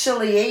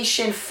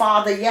reconciliation,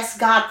 Father. Yes,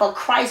 God, for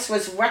Christ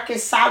was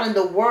reconciling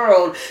the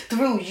world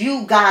through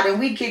you, God, and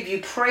we give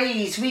you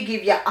praise, we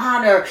give you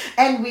honor,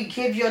 and we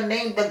give your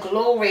name the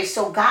glory.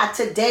 So God,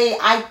 today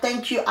I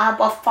thank you,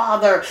 Abba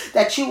Father,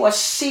 that you are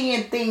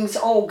seeing things,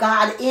 oh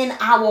God, in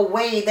our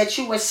way, that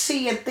you are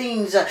seeing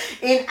things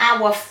in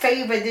our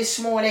favor this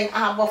morning,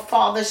 Abba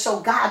Father. So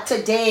God,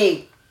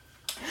 today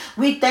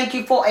We thank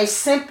you for a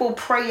simple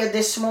prayer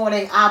this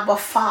morning, Abba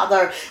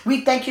Father.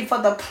 We thank you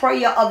for the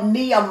prayer of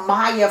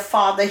Nehemiah,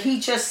 Father. He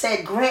just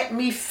said, grant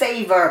me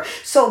favor.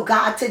 So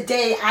God,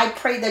 today I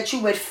pray that you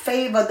would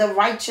favor the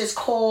righteous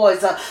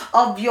cause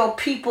of your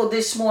people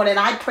this morning.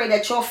 I pray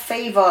that your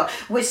favor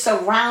would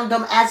surround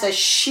them as a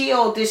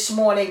shield this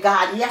morning,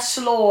 God. Yes,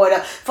 Lord.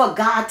 For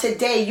God,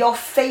 today your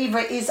favor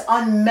is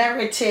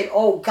unmerited,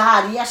 oh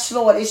God. Yes,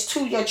 Lord. It's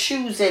to your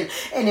choosing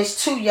and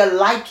it's to your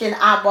liking,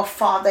 Abba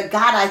Father.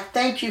 God, I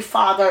thank you,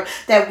 Father,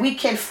 that we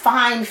can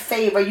find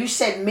favor. You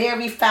said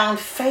Mary found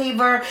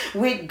favor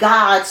with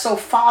God. So,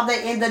 Father,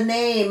 in the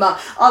name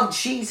of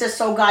Jesus,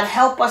 oh God,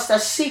 help us to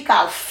seek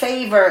out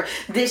favor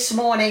this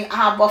morning,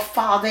 Abba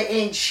Father,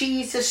 in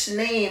Jesus'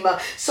 name.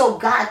 So,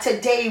 God,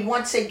 today,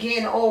 once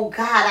again, oh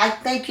God, I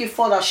thank you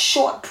for the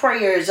short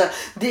prayers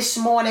this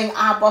morning,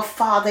 Abba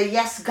Father.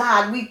 Yes,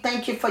 God, we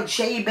thank you for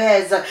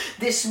Jabez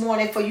this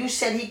morning, for you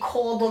said he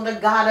called on the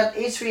God of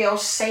Israel,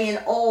 saying,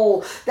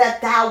 oh,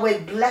 that thou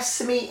would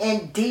bless me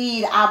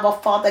indeed, Abba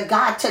Father.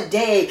 God,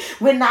 today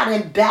we're not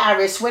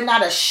embarrassed, we're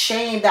not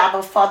ashamed,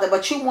 Abba Father,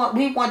 but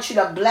we want you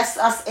to bless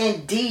us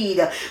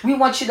indeed. We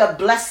want you to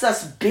bless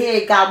us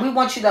big, God. We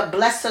want you to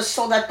bless us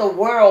so that the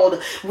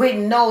world would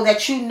know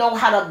that you know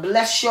how to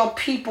bless your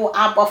people,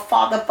 Abba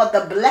Father. For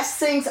the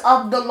blessings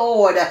of the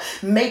Lord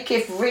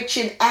maketh rich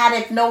and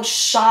addeth no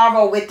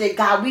sorrow with it,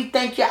 God. We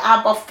thank you,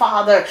 Abba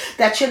Father,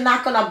 that you're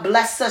not going to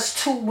bless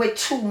us with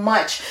too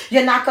much.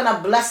 You're not going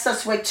to bless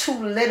us with too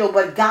little,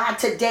 but God,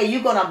 today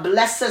you're going to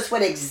bless us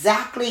with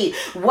exactly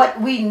what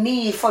we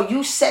need. For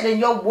you said in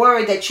your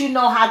word that you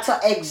know how to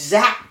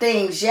exact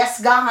things.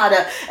 Yes, God.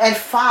 And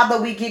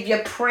Father, we give you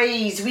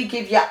praise, we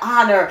give you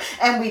honor,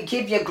 and we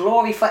give you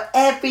glory, for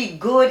every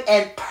good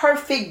and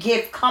perfect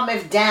gift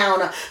cometh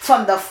down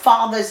from the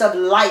fathers of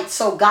light.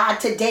 So God,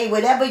 today,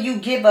 whatever you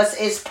give us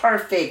is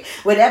perfect.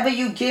 Whatever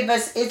you give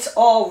us, it's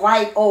all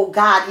right, oh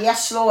God.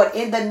 Yes, Lord,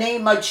 in the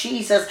name of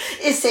Jesus,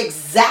 it's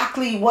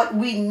exactly what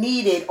we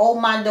needed. Oh,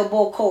 Mando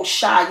Boko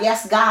Shai.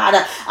 Yes, God,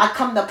 I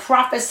come to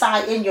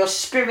prophesy in your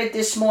spirit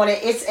this morning.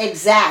 It's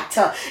exact.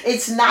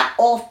 It's not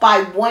off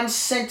by 1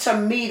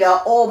 centimeter.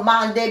 Oh,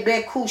 Mande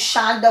Beku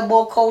Shanda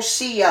Boko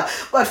Sia.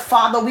 But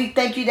Father, we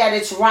thank you that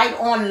it's right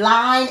on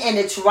line and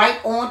it's right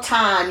on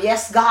time.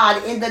 Yes,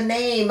 God, in the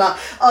name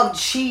of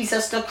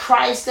Jesus the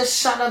Christ, the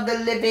Son of the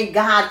living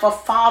God. For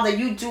Father,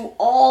 you do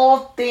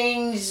all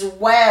things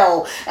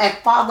well. And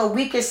Father,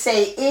 we can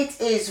say it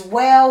is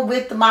well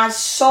with my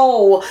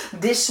soul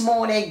this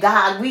morning,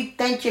 God. We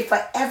thank you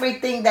for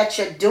everything that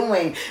you're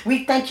doing.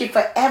 We thank you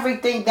for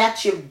everything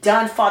that you've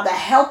done, Father.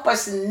 Help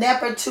us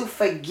never to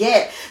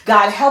forget.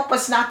 God, help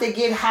us not to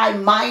get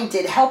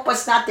high-minded. Help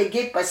us not to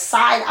get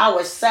beside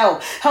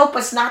ourselves. Help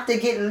us not to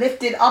get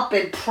lifted up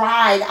in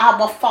pride,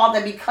 Abba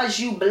Father, because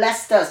you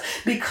blessed us,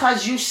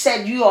 because you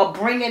said you are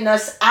bringing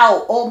us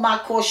out. Oh, my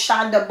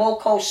Koshanda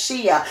Boko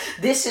Shia.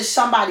 This is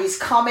somebody's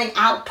coming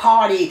out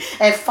party.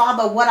 And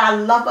Father, what I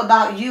love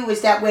about you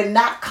is that we're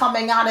not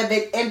coming out of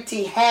it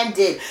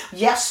empty-handed.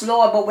 Yes,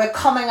 Lord, but we're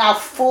coming out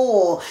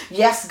full.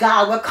 Yes,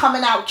 God, we're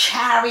coming out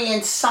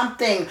carrying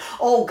something,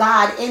 oh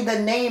God, in the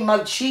name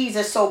of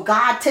Jesus. So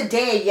God,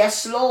 today,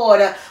 yes,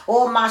 Lord,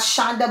 oh my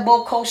Shanda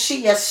Boko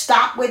Shia,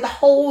 stop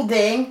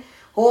withholding.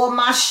 Oh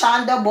my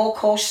Shanda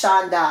Boko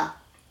Shanda.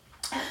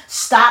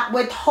 Stop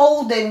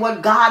withholding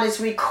what God is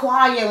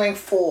requiring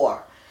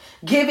for.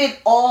 Give it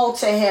all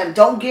to him.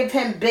 Don't give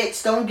him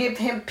bits. Don't give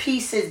him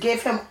pieces.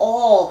 Give him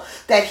all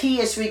that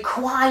he is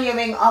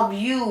requiring of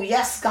you.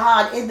 Yes,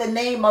 God, in the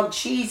name of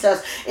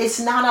Jesus. It's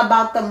not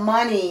about the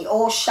money.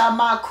 Oh,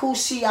 Shama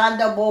Kushi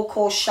Anda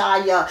Boko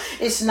Shaya.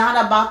 It's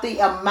not about the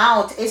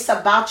amount. It's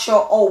about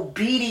your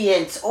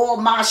obedience. Oh,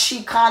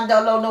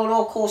 Mashikanda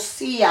Lonoroko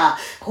Sia.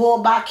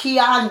 Oh,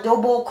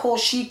 Bakiando Boko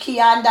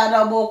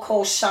Shikianda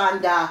Boko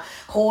Shanda.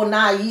 Oh,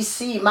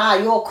 Naisi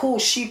Mayoku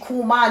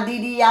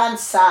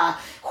Shikumandidiansa.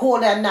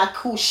 Hola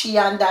nakushi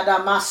anda da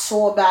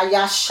masoba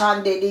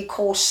yashande di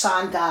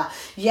kosanda.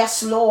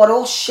 Yes, Lord.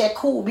 O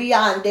shekubi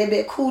ande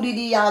bekudi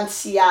di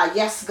ansia.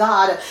 Yes,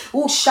 God.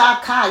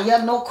 Ushaka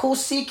ya no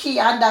kusiki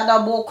anda da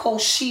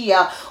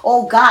bokoshia.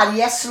 Oh God.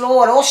 Yes,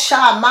 Lord. O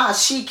shama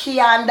shiki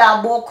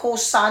anda boko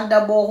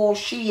sanda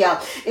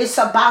bohoshia. It's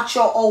about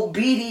your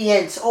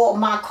obedience. Oh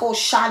mako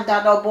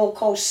shanda da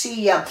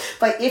bokoshia.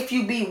 For if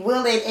you be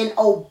willing and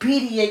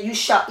obedient, you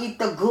shall eat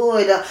the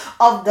good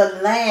of the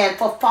land.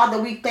 For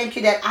Father, we thank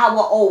you that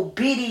our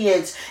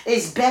obedience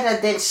is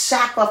better than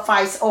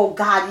sacrifice, oh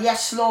God.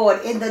 Yes,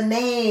 Lord, in the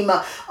name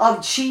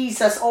of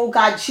Jesus, oh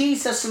God.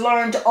 Jesus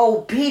learned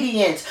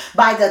obedience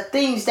by the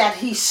things that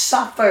he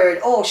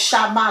suffered. Oh,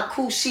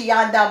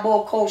 Shamakushianda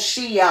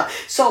Bokoshia.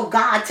 So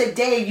God,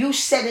 today you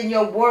said in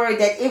your word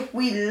that if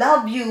we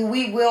love you,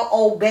 we will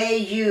obey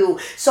you.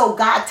 So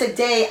God,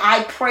 today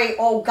I pray,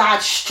 oh God,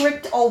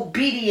 strict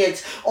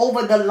obedience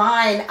over the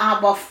line,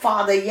 Abba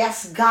Father.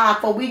 Yes, God,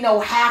 for we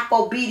know half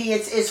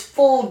obedience is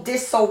full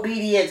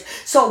disobedience.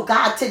 So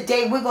God,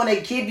 today we're going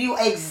to give you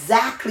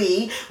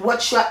exactly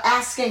what you're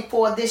asking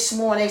for this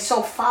morning.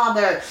 So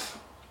Father,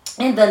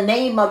 In the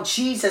name of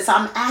Jesus,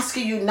 I'm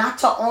asking you not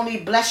to only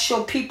bless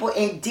your people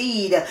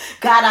indeed.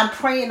 God, I'm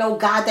praying, oh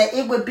God, that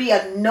it would be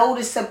a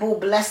noticeable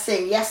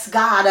blessing. Yes,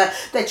 God,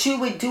 that you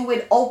would do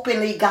it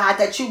openly, God,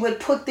 that you would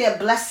put their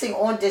blessing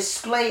on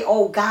display,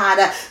 oh God,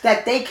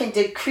 that they can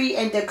decree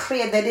and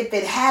declare that if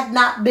it had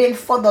not been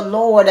for the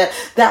Lord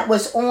that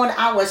was on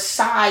our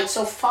side.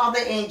 So,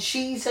 Father, in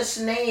Jesus'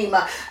 name,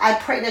 I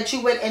pray that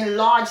you would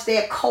enlarge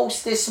their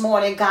coast this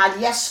morning, God.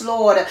 Yes,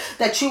 Lord,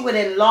 that you would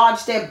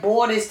enlarge their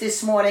borders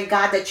this morning,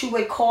 God, that you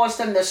would cause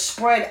them to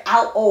spread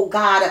out, oh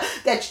God,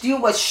 that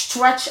you would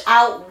stretch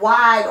out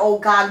wide, oh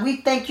God. We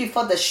thank you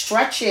for the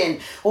stretching.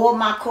 Oh,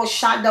 my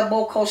koshanda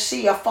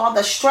bokosia.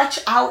 Father, stretch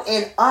out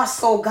in us,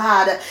 oh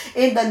God,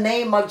 in the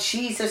name of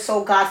Jesus,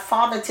 oh God.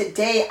 Father,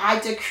 today I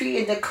decree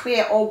and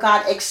declare, oh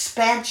God,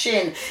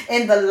 expansion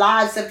in the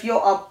lives of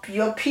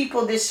your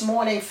people this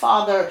morning,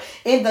 Father,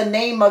 in the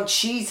name of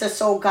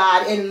Jesus, oh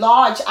God.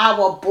 Enlarge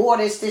our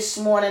borders this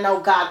morning, oh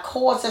God.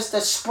 Cause us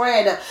to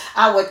spread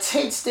our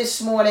tents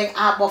this morning,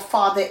 Abba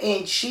Father,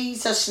 in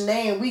Jesus'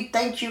 name. We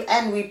thank you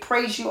and we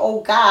praise you,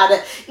 oh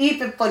God,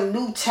 even for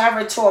new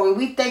territory.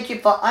 We thank you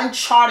for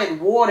uncharted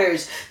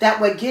waters that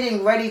we're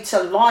getting ready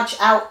to launch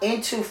out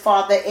into,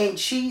 Father, in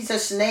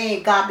Jesus'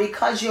 name, God,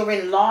 because you're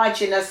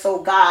enlarging us,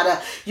 oh God.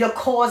 You're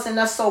causing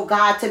us, oh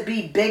God, to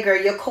be bigger.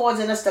 You're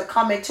causing us to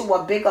come into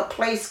a bigger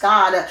place,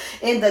 God,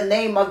 in the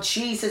name of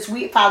Jesus.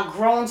 We've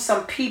outgrown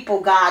some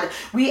people, God.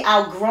 We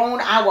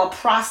outgrown our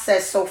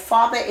process. So,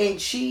 Father, in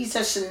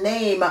Jesus'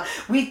 name,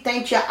 we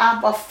thank you,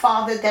 Abba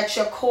Father, that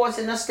you're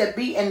causing us to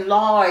be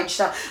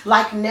enlarged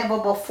like never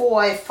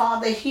before. And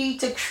Father, he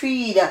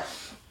decreed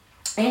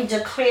and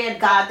declared,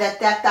 God, that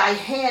thy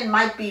hand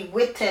might be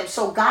with him.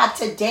 So, God,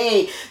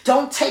 today,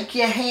 don't take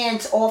your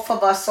hands off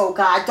of us, oh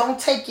God. Don't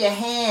take your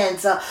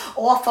hands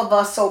off of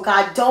us, oh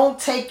God. Don't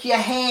take your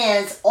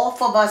hands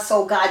off of us,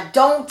 oh God.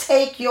 Don't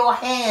take your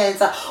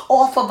hands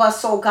off of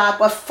us, oh God.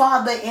 But,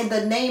 Father, in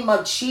the name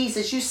of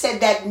Jesus, you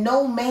said that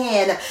no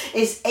man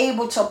is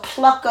able to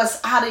pluck us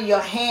out of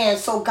your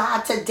hands. So,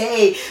 God,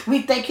 today,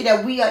 we thank you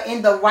that we are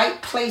in the right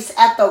place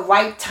at the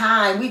right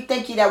time. We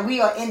thank you that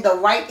we are in the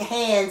right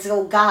hands,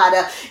 oh God.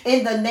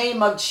 In the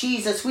name of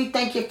Jesus, we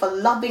thank you for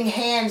loving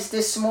hands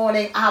this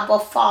morning, Abba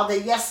Father.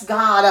 Yes,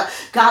 God.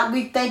 God,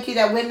 we thank you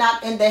that we're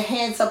not in the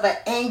hands of an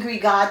angry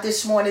God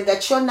this morning,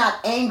 that you're not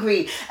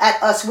angry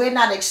at us. We're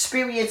not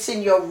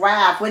experiencing your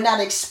wrath. We're not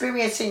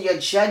experiencing your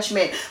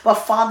judgment. But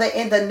Father,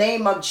 in the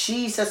name of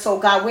Jesus, oh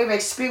God, we're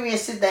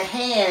experiencing the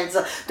hands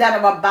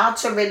that are about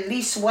to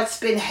release what's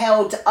been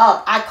held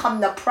up. I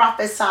come to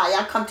prophesy,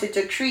 I come to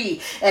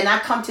decree, and I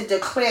come to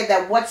declare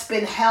that what's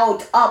been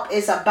held up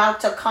is about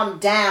to come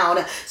down.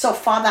 So,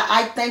 Father,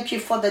 I thank you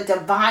for the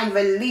divine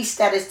release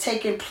that is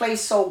taking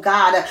place, oh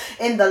God,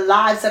 in the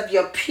lives of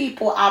your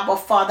people, Abba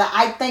Father.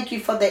 I thank you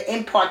for the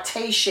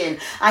impartation.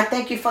 I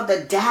thank you for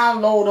the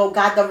download, oh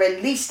God, the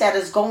release that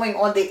is going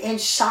on the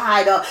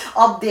inside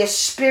of their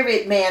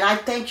spirit, man. I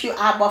thank you,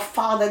 Abba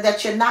Father,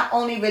 that you're not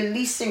only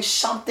releasing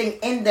something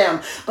in them,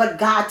 but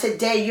God,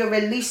 today you're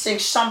releasing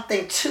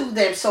something to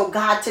them. So,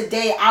 God,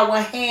 today our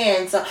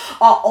hands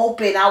are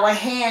open. Our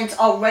hands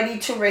are ready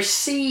to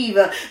receive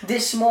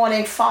this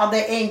morning, Father,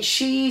 in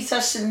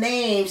Jesus'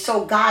 name.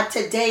 So, God,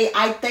 today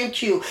I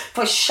thank you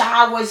for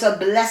showers of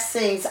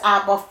blessings,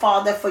 Abba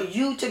Father, for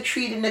you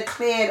decreed and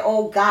declared,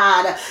 oh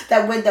God,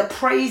 that when the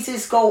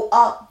praises go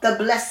up, the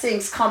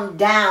blessings come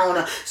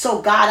down.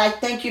 So, God, I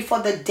thank you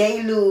for the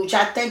deluge.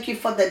 I thank you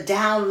for the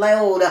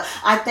download.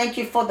 I thank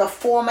you for the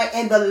former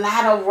and the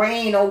latter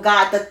rain, oh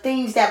God, the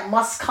things that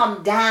must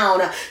come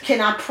down.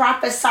 Can I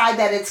prophesy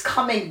that it's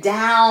coming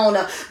down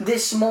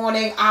this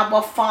morning,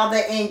 Abba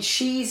Father, in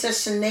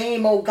Jesus'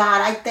 name, oh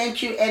God? I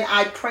thank you and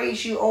I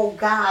praise you, oh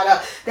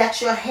God,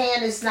 that your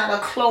hand is not a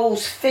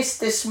closed fist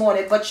this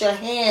morning, but your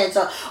hands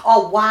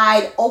are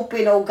wide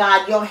open, oh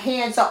God. Your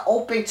hands are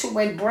open to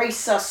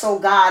embrace us, oh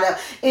God.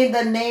 In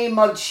the name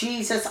of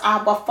Jesus,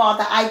 Abba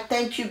Father, I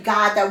thank you,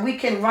 God, that we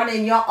can run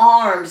in your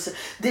arms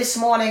this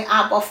morning,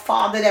 Abba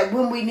Father, that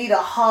when we need a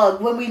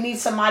hug, when we need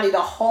somebody to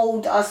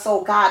hold us,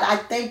 oh God, I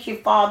thank you,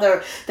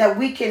 Father, that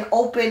we can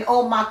open,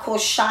 oh my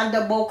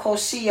koshanda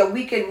bokosia,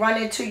 we can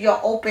run into your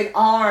open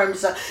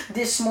arms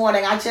this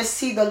morning. I just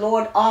see the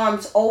Lord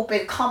arms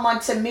open. Come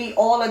unto me,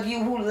 all of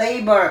you who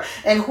labor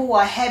and who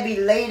are heavy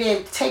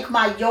laden. Take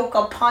my yoke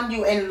upon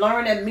you and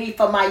learn of me,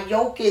 for my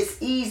yoke is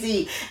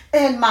easy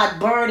and my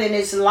burden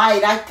is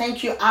light. I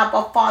thank you,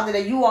 Abba Father,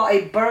 that you are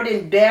a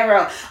burden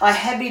bearer, a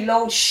heavy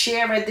load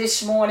sharer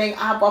this morning,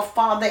 Abba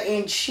Father,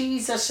 in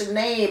Jesus'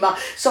 name.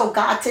 So,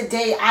 God,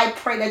 today I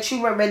pray that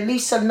you will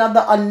release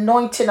another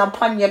anointing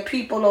upon your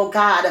people, oh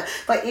God,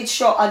 for it's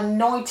your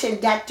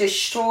anointing that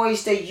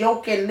destroys the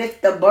yoke and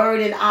lift the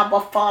burden, Abba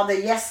Abba Father.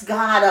 Yes,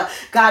 God.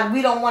 God,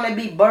 we don't want to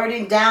be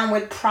burdened down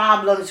with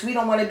problems. We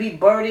don't want to be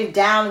burdened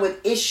down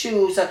with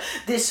issues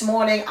this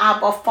morning,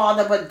 Abba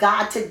Father. But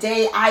God,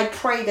 today I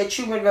pray that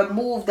you would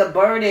remove the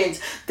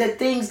burdens, the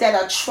things that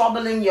are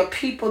troubling your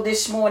people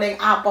this morning,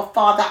 Abba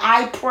Father.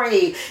 I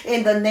pray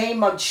in the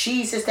name of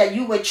Jesus that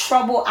you would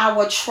trouble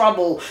our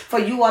trouble, for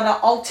you are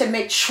the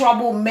ultimate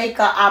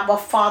troublemaker, Abba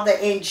Father,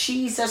 in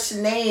Jesus'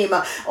 name.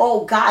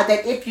 Oh God,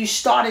 that if you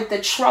started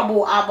the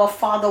trouble, Abba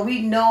Father,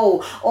 we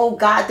know, oh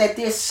God, that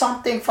there's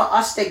something for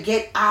us to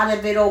get out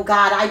of it, oh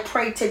God. I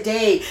pray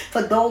today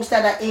for those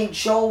that are in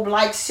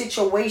Job-like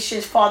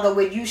situations, Father,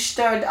 where you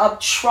stirred up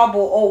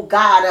trouble, oh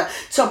God,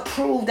 to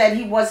prove that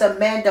he was a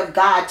man of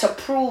God, to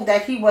prove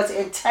that he was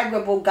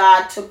integral,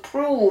 God, to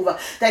prove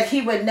that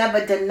he would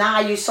never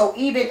deny you. So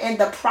even in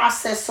the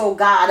process, oh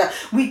God,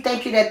 we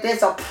thank you that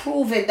there's a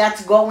proving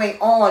that's going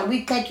on.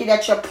 We thank you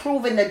that you're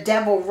proving the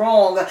devil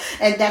wrong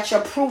and that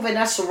you're proving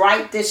us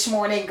right this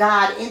morning,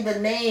 God, in the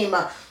name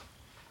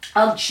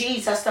of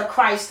Jesus the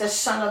Christ, the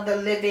Son of the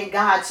living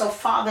God. So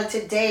Father,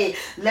 today,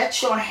 let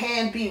your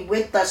hand be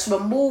with us.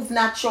 Remove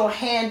not your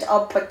hand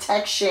of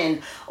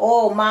protection.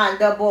 Oh,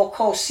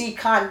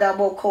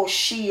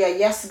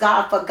 yes,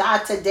 God, for God,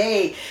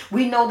 today,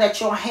 we know that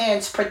your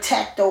hands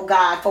protect, oh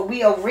God, for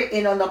we are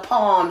written on the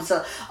palms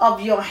of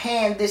your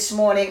hand this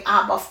morning,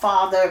 Abba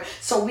Father.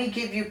 So we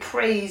give you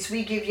praise,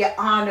 we give you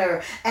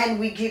honor, and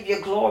we give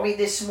you glory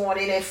this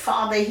morning. And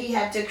Father, he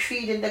had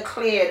decreed and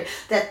declared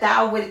that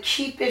thou would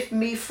keepeth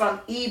me from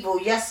evil.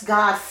 Yes,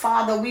 God,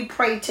 Father, we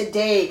pray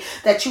today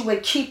that you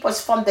would keep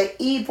us from the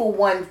evil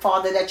one,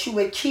 Father, that you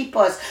would keep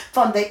us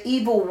from the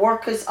evil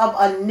workers of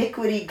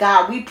iniquity,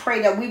 God. We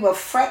pray that we will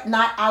fret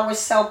not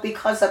ourselves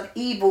because of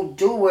evil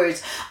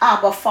doers,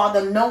 Abba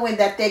Father, knowing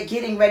that they're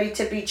getting ready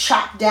to be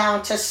chopped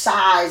down to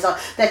size,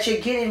 that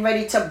you're getting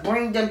ready to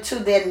bring them to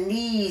their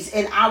knees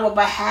in our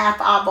behalf,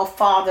 Abba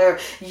Father.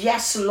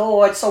 Yes,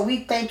 Lord. So we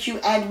thank you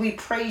and we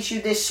praise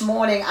you this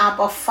morning,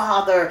 Abba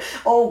Father.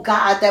 Oh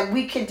God, that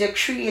we can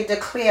decree and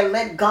declare,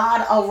 let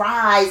God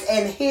arise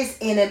and his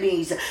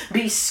enemies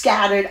be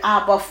scattered,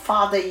 Abba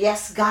Father.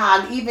 Yes,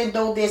 God, even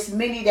though there's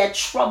many that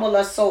trouble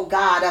us, oh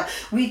God,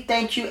 we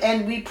thank you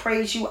and we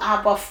praise you,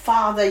 Abba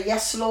Father.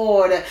 Yes,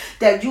 Lord,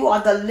 that you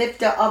are the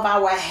lifter of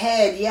our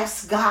head.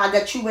 Yes, God,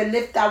 that you will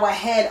lift our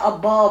head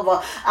above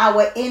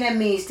our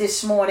enemies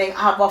this morning,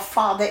 Abba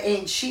Father,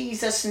 in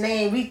Jesus'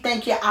 name. We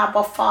thank you,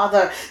 Abba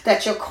Father,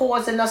 that you're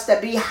causing us to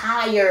be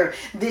higher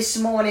this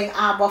morning,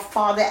 Abba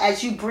Father,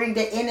 as you bring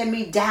the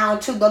enemy down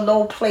to the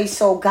low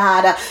place, oh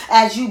God,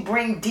 as you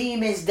bring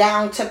demons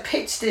down to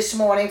pits this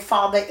morning,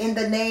 Father, in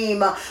the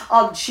name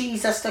of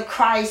Jesus the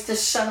Christ, the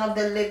Son of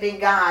the living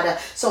God.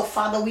 So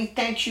Father, we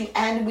thank you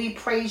and we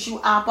praise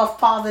you, Abba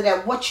Father,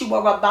 that what you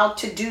are about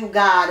to do,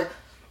 God,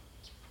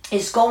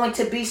 is going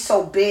to be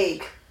so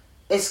big.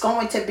 It's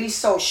going to be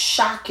so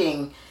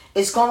shocking.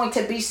 It's going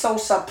to be so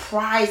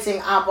surprising,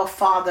 Abba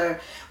Father.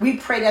 We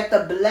pray that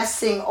the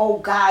blessing, oh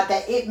God,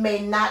 that it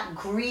may not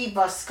grieve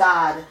us,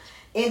 God.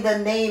 In the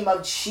name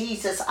of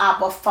Jesus,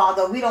 Abba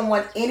Father, we don't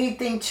want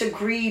anything to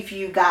grieve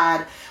you,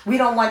 God. We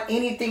don't want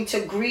anything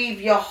to grieve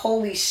your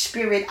Holy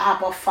Spirit,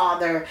 Abba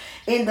Father.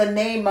 In the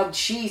name of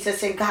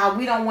Jesus, and God,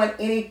 we don't want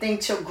anything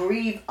to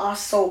grieve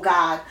us, oh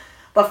God.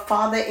 But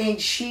Father, in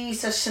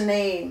Jesus'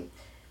 name,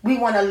 we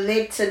want to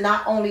live to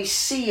not only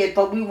see it,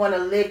 but we want to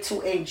live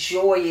to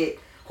enjoy it.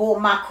 So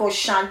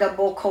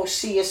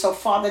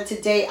Father,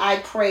 today I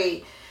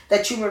pray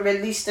that you will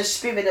release the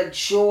spirit of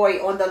joy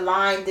on the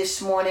line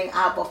this morning,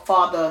 Abba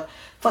Father.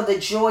 For the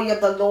joy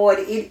of the Lord,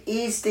 it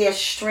is their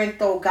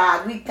strength, oh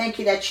God. We thank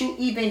you that you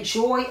even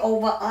joy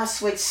over us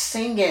with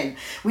singing.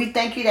 We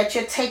thank you that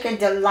you're taking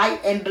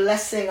delight in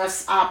blessing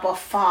us, Abba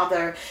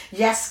Father.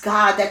 Yes,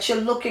 God, that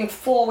you're looking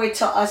forward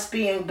to us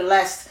being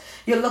blessed.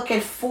 You're looking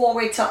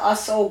forward to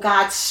us, oh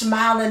God,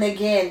 smiling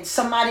again.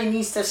 Somebody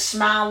needs to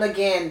smile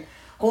again.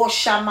 God,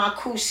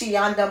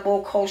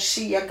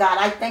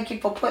 I thank you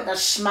for putting a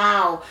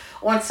smile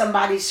on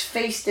somebody's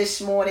face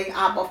this morning,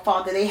 Abba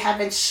Father. They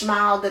haven't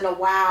smiled in a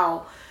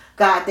while.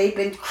 God, they've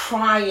been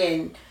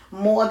crying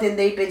more than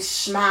they've been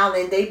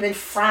smiling. They've been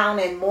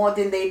frowning more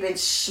than they've been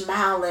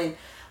smiling.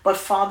 But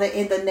Father,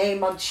 in the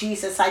name of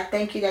Jesus, I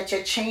thank you that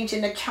you're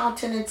changing the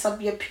countenance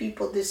of your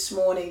people this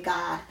morning,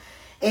 God.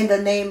 In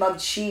the name of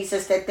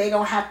Jesus, that they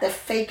don't have to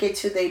fake it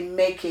till they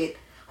make it.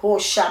 They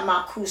don't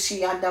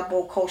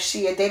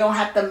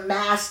have to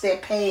mask their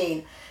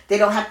pain. They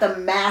don't have to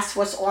mask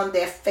what's on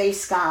their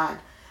face, God.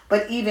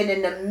 But even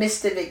in the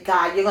midst of it,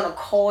 God, you're going to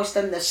cause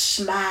them to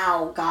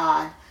smile,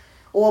 God.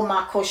 Even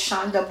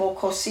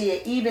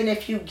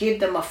if you give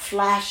them a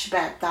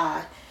flashback,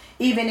 God.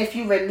 Even if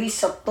you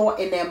release a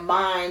thought in their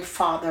mind,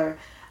 Father.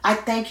 I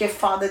thank you,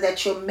 Father,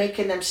 that you're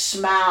making them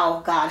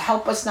smile, God.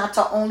 Help us not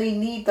to only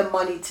need the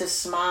money to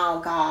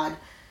smile, God.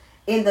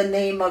 In the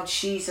name of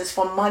Jesus,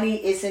 for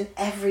money isn't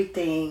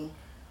everything.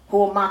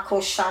 I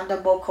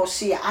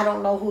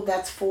don't know who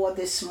that's for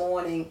this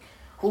morning.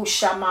 But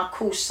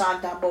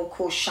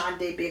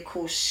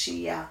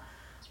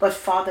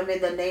Father,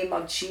 in the name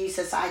of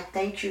Jesus, I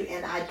thank you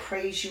and I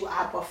praise you,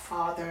 Abba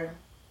Father.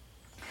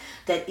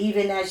 that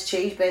even as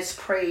Jabez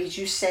prayed,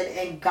 you said,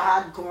 and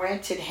God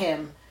granted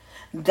him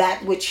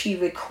that which he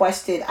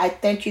requested. I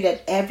thank you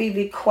that every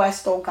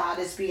request, oh God,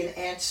 is being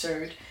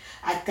answered.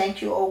 I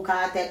thank you, oh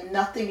God, that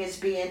nothing is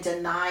being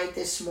denied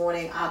this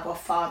morning, Abba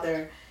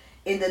Father.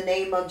 In the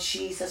name of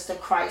Jesus the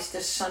Christ,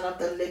 the Son of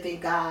the living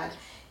God.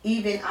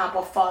 Even,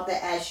 Abba Father,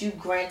 as you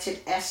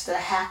granted Esther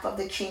half of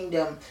the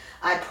kingdom,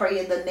 I pray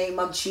in the name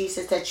of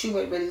Jesus that you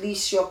would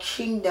release your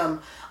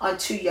kingdom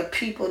unto your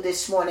people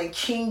this morning.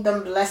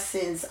 Kingdom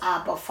blessings,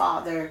 Abba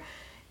Father,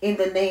 in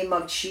the name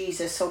of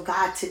Jesus. So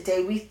God,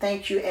 today we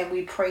thank you and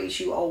we praise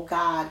you, oh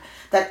God,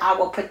 that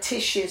our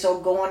petitions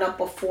are going up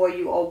before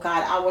you, oh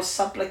God. Our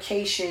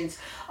supplications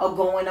are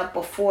going up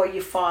before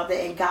you, Father.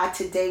 And God,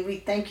 today we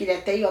thank you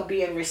that they are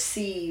being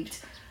received.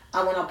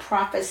 I want to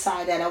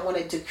prophesy that. I want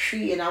to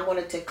decree and I want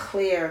to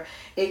declare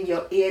in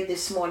your ear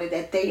this morning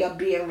that they are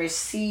being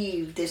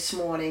received this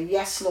morning.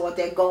 Yes, Lord,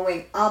 they're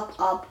going up,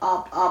 up,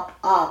 up, up,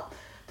 up.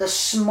 The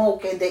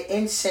smoke and the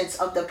incense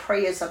of the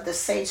prayers of the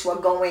saints were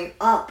going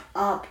up,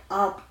 up,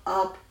 up,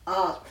 up,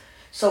 up.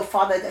 So,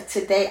 Father, that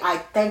today I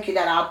thank you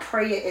that our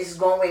prayer is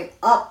going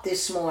up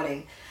this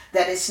morning,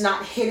 that it's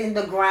not hitting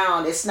the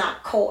ground. It's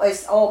not cold.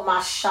 It's, oh, my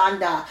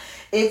shanda.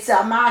 It's a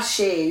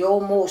mashe,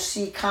 yomo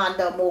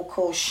sikanda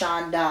moko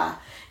shanda.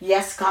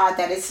 Yes, God,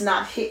 that it's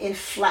not hitting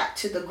flat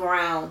to the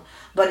ground,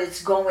 but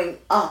it's going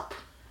up.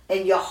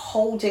 And you're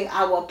holding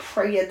our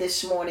prayer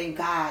this morning,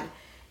 God,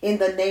 in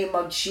the name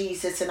of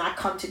Jesus. And I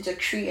come to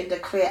decree and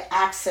declare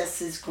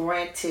access is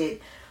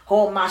granted.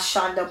 Oh, my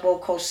shanda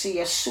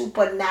bokosia,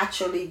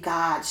 supernaturally,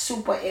 God,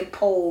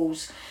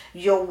 superimpose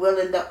your will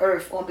in the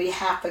earth on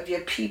behalf of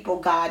your people,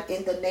 God,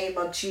 in the name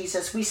of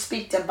Jesus. We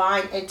speak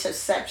divine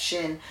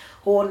interception.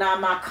 Oh,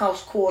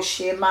 namakosko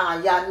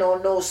shema, ya no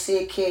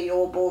seke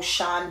obo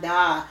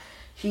shanda.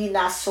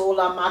 Hina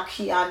sola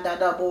maki anda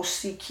da bo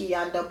siki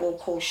anda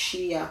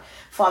bokoshia.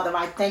 Father,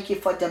 I thank you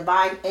for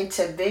divine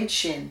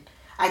intervention.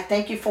 I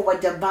thank you for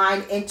a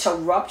divine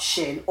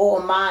interruption.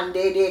 Oh, man,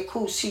 de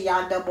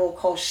kusianda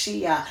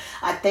bokosia.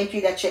 I thank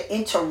you that you're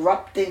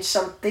interrupting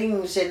some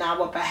things in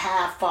our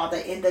behalf, Father,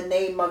 in the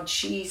name of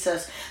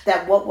Jesus.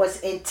 That what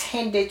was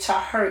intended to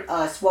hurt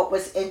us, what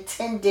was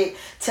intended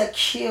to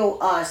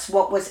kill us,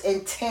 what was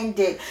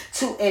intended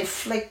to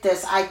inflict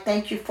us, I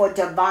thank you for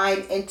divine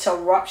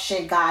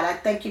interruption, God. I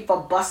thank you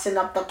for busting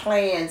up the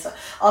plans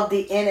of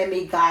the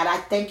enemy, God. I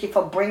thank you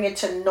for bringing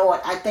to naught.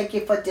 I thank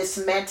you for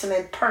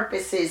dismantling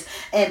purposes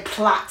and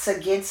plots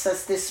against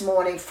us this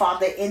morning,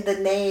 Father, in the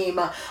name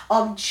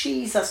of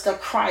Jesus the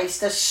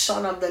Christ, the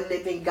Son of the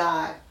living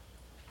God.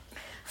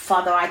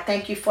 Father, I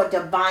thank you for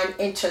divine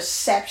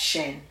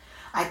interception.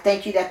 I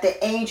thank you that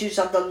the angels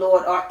of the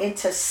Lord are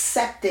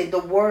intercepting the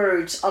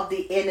words of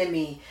the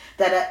enemy,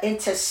 that are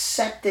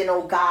intercepting,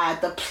 oh God,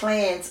 the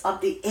plans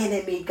of the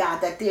enemy, God,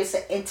 that there's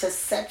an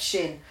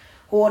interception.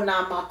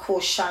 I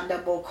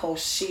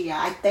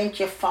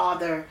thank you,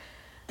 Father,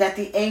 that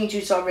the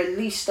angels are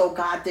released, oh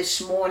God,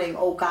 this morning,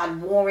 oh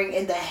God, warring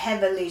in the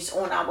heavenlies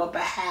on our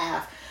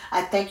behalf.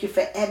 I thank you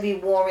for every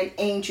warring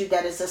angel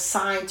that is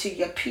assigned to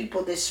your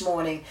people this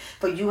morning.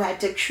 For you had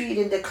decreed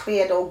and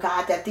declared, oh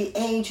God, that the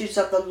angels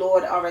of the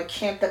Lord are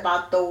encamped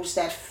about those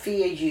that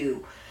fear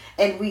you.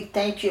 And we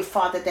thank you,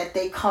 Father, that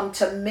they come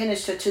to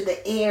minister to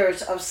the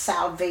heirs of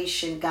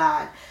salvation,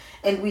 God.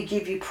 And we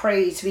give you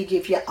praise, we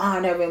give you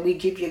honor, and we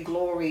give you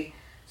glory.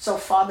 So,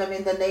 Father,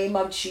 in the name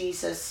of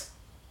Jesus,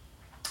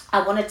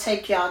 I want to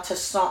take y'all to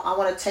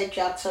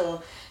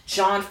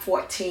John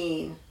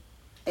 14.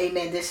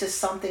 Amen. This is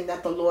something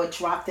that the Lord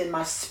dropped in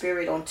my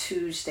spirit on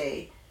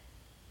Tuesday.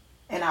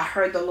 And I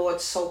heard the Lord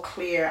so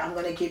clear. I'm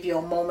going to give you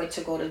a moment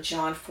to go to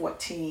John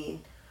 14.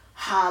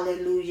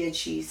 Hallelujah,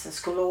 Jesus.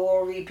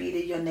 Glory be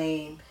to your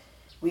name.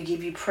 We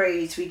give you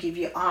praise, we give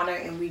you honor,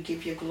 and we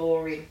give you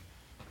glory.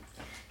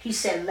 He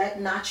said,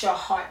 let not your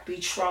heart be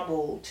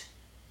troubled.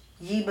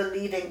 Ye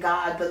believe in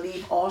God,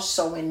 believe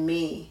also in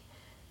me.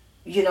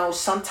 You know,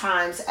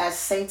 sometimes as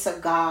saints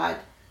of God,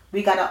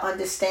 we got to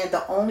understand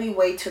the only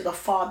way to the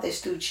Father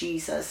is through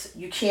Jesus.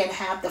 You can't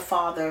have the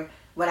Father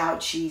without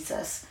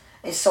Jesus.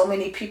 And so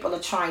many people are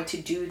trying to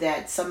do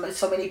that. So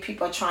many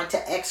people are trying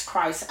to X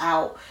Christ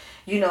out.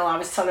 You know, I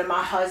was telling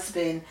my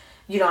husband,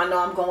 you know, I know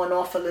I'm going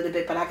off a little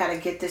bit, but I got to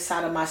get this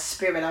out of my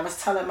spirit. I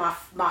was telling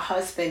my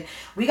husband,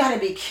 we got to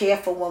be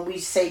careful when we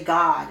say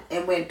God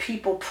and when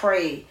people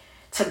pray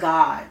to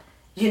God.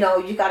 You know,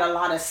 you got a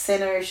lot of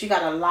sinners, you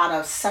got a lot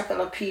of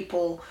secular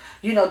people,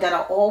 you know, that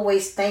are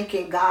always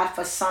thanking God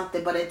for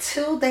something. But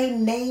until they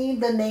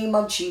name the name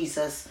of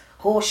Jesus,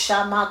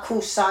 that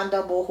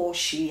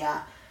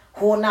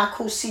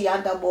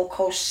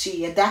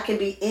can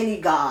be any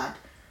God.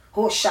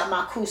 For he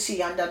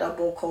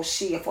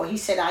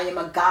said, I am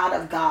a God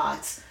of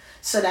gods.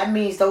 So that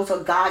means those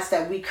are gods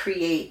that we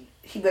create.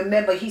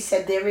 He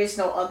said, there is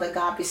no other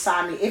God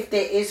beside me. If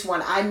there is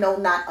one, I know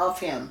not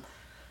of him.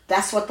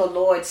 That's what the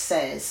Lord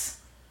says.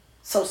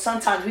 So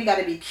sometimes we got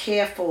to be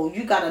careful.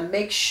 You got to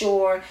make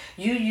sure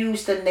you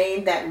use the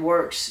name that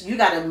works. You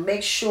got to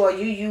make sure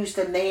you use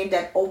the name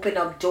that open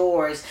up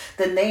doors,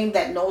 the name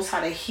that knows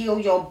how to heal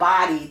your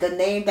body, the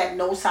name that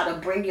knows how to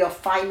bring your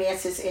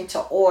finances into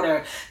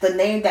order, the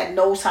name that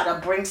knows how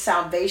to bring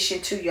salvation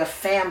to your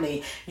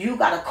family. You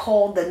got to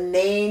call the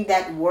name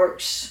that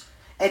works.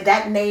 And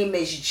that name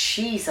is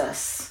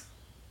Jesus.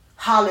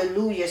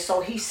 Hallelujah.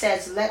 So he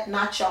says, let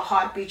not your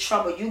heart be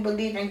troubled. You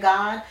believe in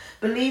God,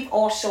 believe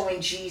also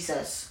in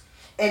Jesus.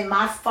 In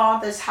my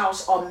Father's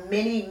house are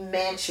many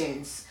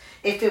mansions.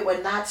 If it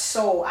were not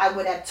so, I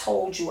would have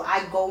told you,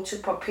 I go to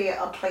prepare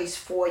a place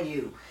for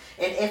you.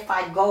 And if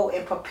I go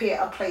and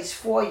prepare a place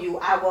for you,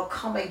 I will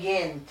come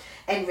again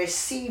and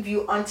receive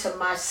you unto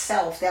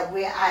myself, that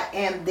where I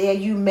am, there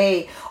you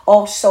may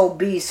also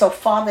be. So,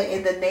 Father,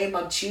 in the name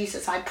of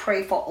Jesus, I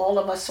pray for all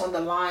of us on the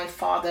line,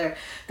 Father,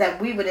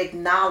 that we would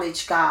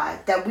acknowledge,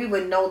 God, that we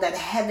would know that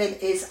heaven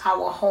is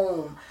our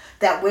home,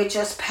 that we're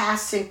just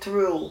passing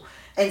through.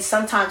 And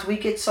sometimes we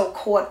get so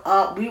caught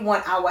up. We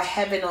want our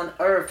heaven on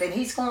earth, and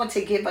he's going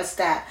to give us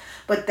that.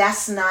 But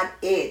that's not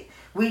it.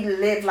 We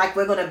live like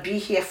we're going to be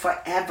here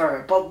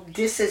forever, but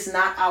this is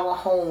not our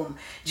home.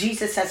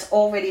 Jesus has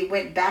already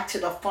went back to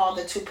the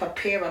Father to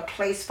prepare a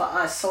place for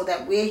us, so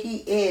that where he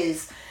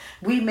is,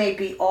 we may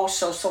be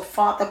also. So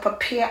Father,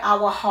 prepare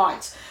our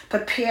hearts,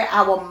 prepare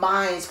our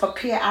minds,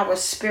 prepare our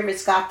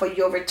spirits, God, for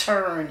your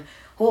return.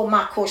 Oh,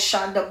 my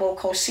koshanda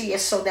bokosia,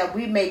 so that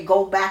we may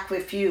go back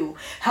with you.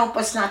 Help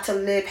us not to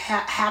live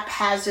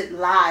haphazard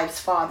lives,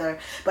 Father,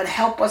 but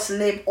help us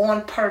live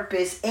on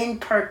purpose, in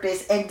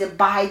purpose, and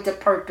divide the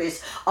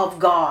purpose of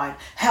God.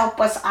 Help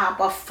us,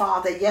 Abba,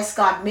 Father. Yes,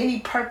 God, many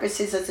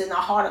purposes is in the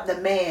heart of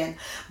the man,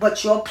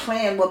 but your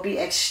plan will be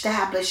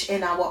established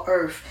in our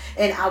earth,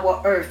 and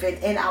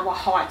in our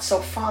heart. So,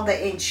 Father,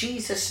 in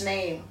Jesus'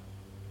 name,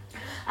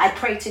 I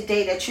pray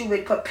today that you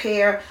would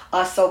prepare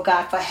us, oh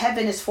God, for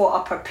heaven is for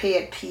a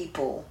prepared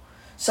people.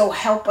 So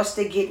help us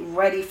to get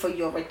ready for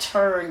your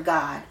return,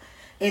 God,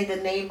 in the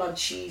name of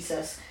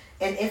Jesus.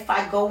 And if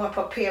I go and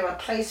prepare a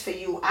place for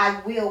you,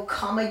 I will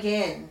come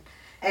again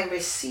and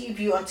receive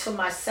you unto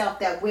myself,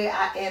 that where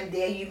I am,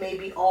 there you may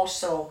be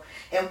also.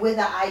 And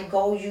whither I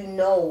go, you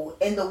know,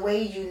 and the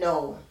way you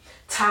know.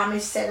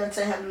 Thomas said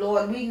unto him,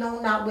 Lord, we know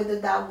not whither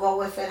thou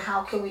goest, and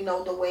how can we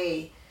know the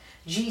way?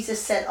 Jesus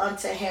said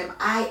unto him,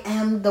 I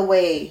am the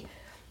way,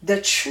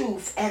 the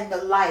truth, and the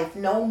life.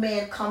 No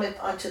man cometh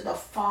unto the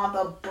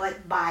Father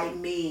but by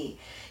me.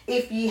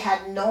 If ye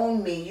had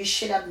known me, you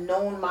should have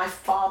known my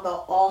Father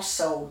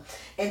also.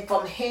 And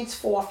from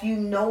henceforth you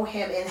know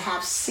him and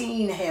have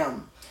seen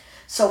him.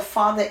 So,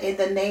 Father, in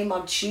the name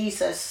of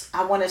Jesus,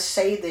 I want to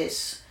say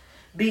this.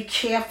 Be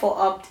careful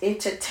of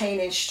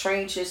entertaining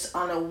strangers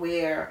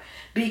unaware.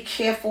 Be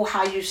careful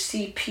how you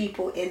see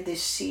people in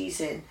this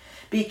season.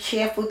 Be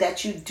careful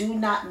that you do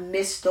not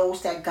miss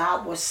those that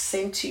God will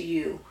send to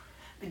you.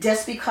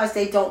 Just because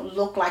they don't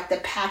look like the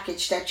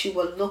package that you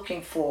were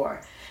looking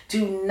for.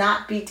 Do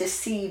not be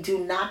deceived. Do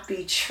not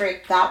be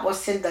tricked. God will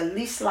send the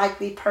least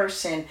likely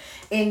person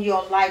in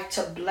your life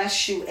to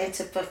bless you and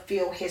to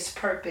fulfill his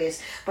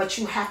purpose. But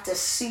you have to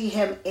see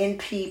him in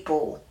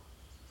people.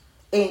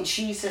 In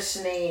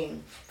Jesus'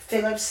 name.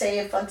 Philip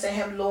saith unto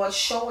him, Lord,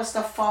 show us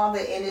the Father,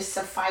 and it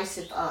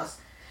sufficeth us.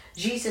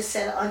 Jesus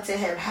said unto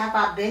him, have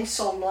I been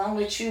so long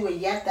with you, and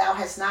yet thou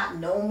hast not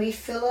known me,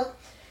 Philip?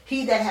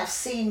 He that hath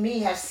seen me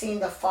hath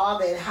seen the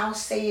Father. And how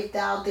sayest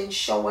thou then,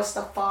 show us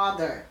the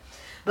Father?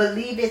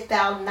 Believest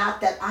thou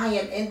not that I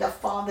am in the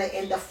Father,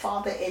 and the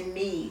Father in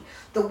me?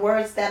 The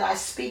words that I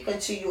speak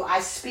unto you,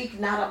 I speak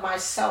not of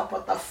myself,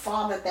 but the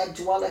Father that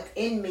dwelleth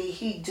in me,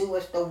 he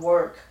doeth the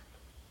work.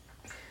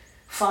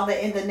 Father,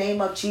 in the name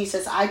of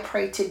Jesus, I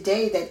pray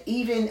today that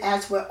even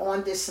as we're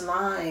on this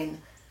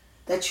line,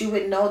 that you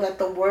would know that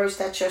the words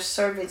that your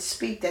servants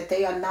speak, that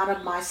they are not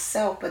of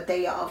myself, but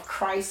they are of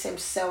Christ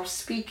himself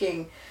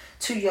speaking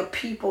to your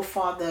people,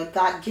 Father.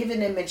 God, giving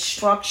them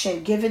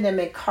instruction, giving them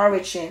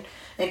encouragement.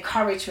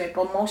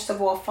 But most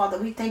of all, Father,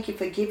 we thank you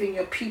for giving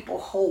your people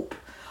hope.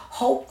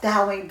 Hope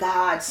thou in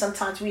God.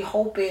 Sometimes we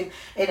hope in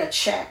a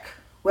check.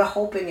 We're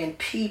hoping in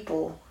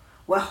people.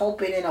 We're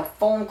hoping in a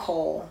phone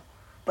call.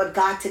 But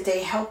God, today,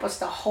 help us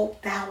to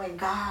hope thou in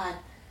God.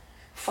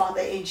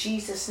 Father, in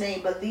Jesus'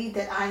 name, believe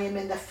that I am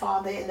in the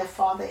Father, and the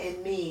Father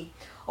in me,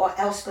 or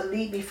else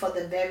believe me for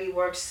the very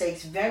work's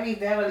sakes. Very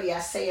verily I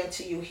say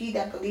unto you, he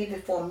that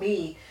believeth for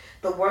me,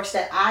 the works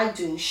that I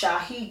do shall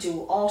he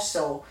do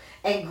also,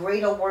 and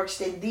greater works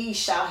than these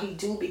shall he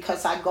do,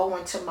 because I go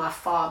unto my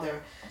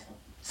Father.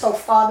 So,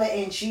 Father,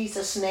 in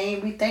Jesus'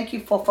 name, we thank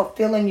you for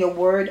fulfilling your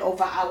word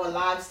over our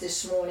lives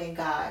this morning,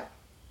 God.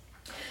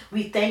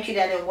 We thank you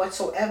that in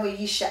whatsoever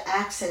ye shall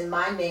ask in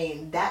my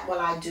name, that will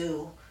I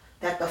do,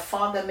 that the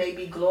Father may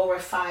be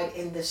glorified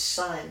in the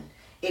Son.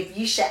 If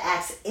ye shall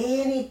ask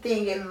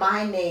anything in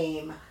my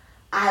name,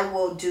 I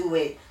will do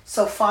it.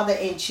 So, Father,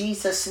 in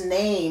Jesus'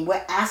 name,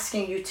 we're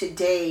asking you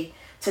today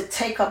to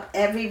take up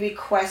every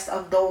request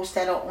of those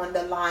that are on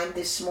the line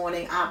this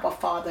morning, Abba,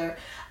 Father.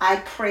 I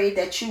pray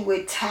that you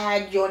would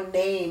tag your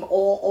name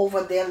all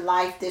over their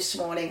life this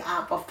morning,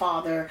 Abba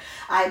Father.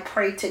 I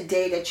pray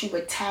today that you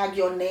would tag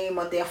your name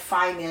on their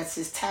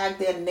finances, tag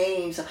their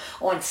names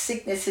on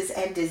sicknesses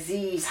and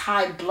disease,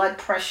 high blood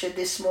pressure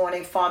this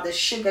morning, Father,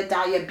 sugar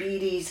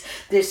diabetes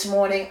this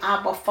morning,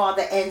 Abba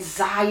Father,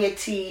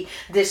 anxiety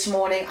this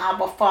morning,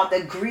 Abba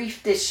Father,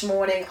 grief this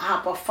morning,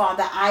 Abba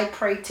Father. I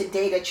pray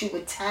today that you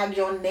would tag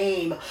your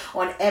name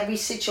on every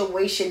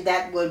situation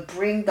that would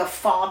bring the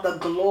Father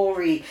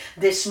glory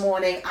this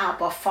morning,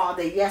 Abba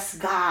Father. Yes,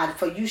 God,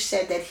 for you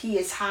said that he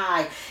is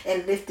high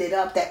and lifted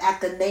up, that at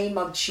the name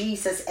of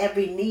Jesus,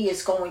 every knee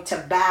is going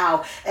to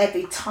bow,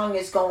 every tongue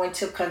is going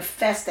to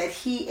confess that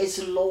he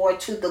is Lord,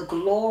 to the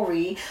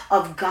glory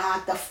of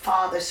God the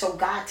Father. So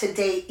God,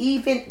 today,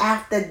 even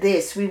after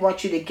this, we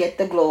want you to get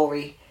the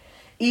glory.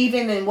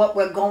 Even in what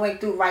we're going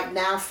through right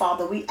now,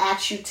 Father, we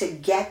ask you to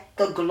get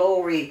the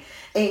glory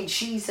in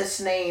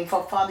Jesus' name.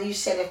 For Father, you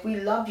said if we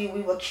love you,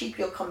 we will keep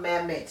your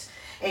commandments.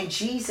 And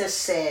Jesus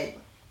said,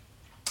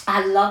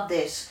 I love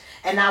this,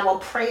 and I will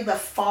pray the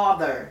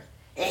Father,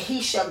 and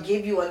he shall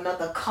give you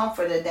another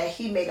comforter, that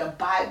he may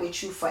abide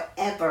with you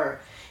forever.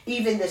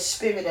 Even the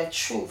Spirit of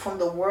truth, whom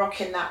the world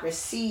cannot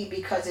receive,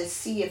 because it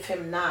seeth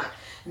him not,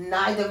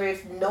 neither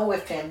it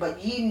knoweth him.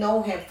 But ye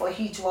know him, for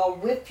he dwell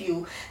with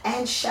you,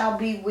 and shall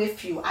be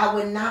with you. I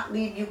will not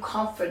leave you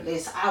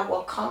comfortless. I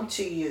will come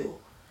to you.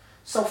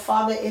 So,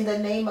 Father, in the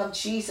name of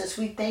Jesus,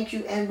 we thank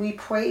you and we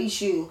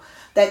praise you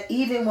that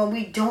even when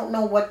we don't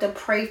know what to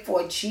pray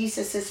for,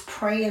 Jesus is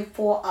praying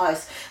for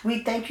us.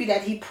 We thank you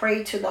that he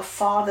prayed to the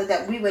Father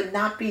that we would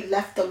not be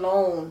left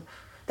alone,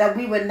 that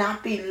we would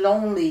not be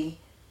lonely.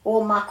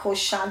 Oh,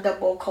 Makoshanda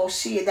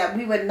Bokosia, that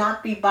we would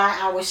not be by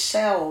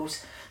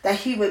ourselves, that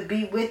he would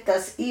be with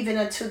us even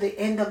until the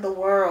end of the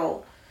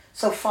world.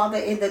 So, Father,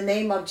 in the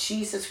name of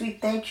Jesus, we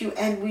thank you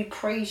and we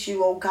praise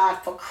you, oh God,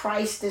 for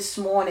Christ this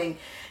morning.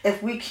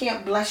 If we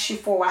can't bless you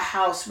for a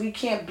house, we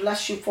can't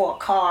bless you for a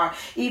car,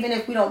 even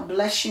if we don't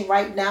bless you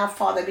right now,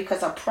 Father,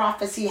 because a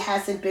prophecy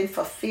hasn't been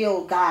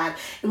fulfilled, God.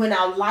 When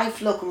our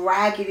life look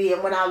raggedy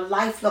and when our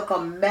life look a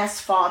mess,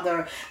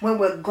 Father, when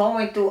we're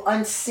going through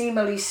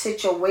unseemly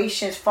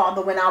situations,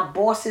 Father, when our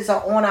bosses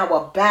are on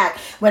our back,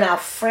 when our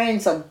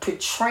friends are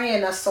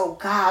betraying us, oh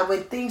God,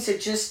 when things are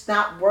just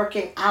not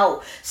working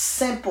out,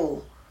 simple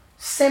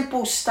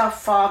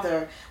stuff,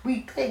 Father.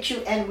 We thank you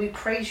and we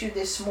praise you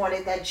this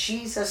morning that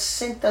Jesus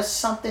sent us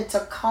something to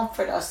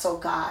comfort us, oh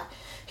God.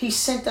 He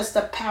sent us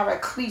the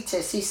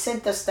Paracletus. He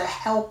sent us the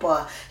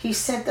helper. He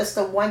sent us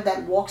the one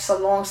that walks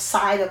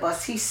alongside of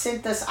us. He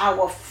sent us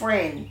our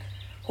friend.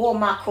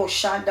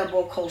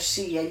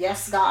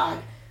 Yes,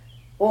 God.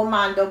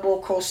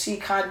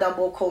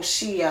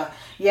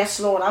 Yes,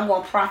 Lord, I'm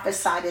going to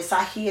prophesy this.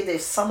 I hear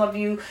this. Some of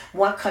you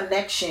want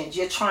connections.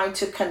 You're trying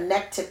to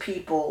connect to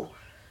people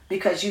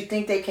because you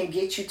think they can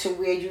get you to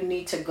where you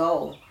need to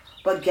go.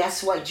 But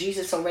guess what?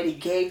 Jesus already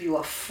gave you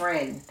a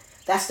friend.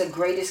 That's the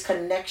greatest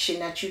connection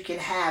that you can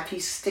have. He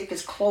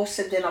sticks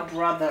closer than a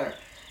brother.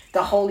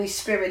 The Holy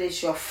Spirit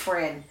is your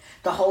friend.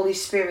 The Holy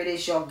Spirit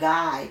is your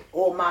guide.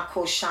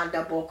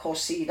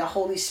 The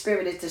Holy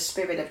Spirit is the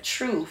Spirit of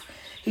truth.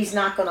 He's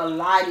not going to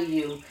lie to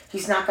you.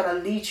 He's not going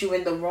to lead you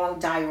in the wrong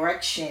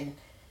direction.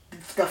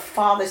 The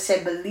Father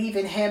said, believe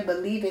in him,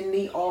 believe in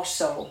me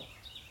also.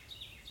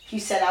 He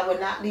said, I will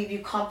not leave you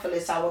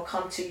comfortless. I will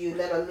come to you.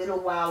 Let a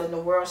little while in the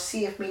world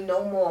seeth me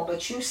no more.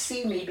 But you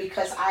see me,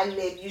 because I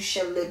live, you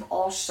shall live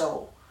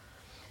also.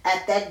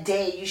 At that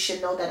day you shall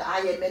know that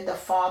I am in the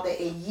Father,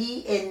 and ye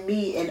in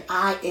me, and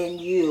I in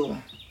you.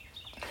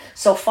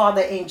 So,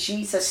 Father, in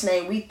Jesus'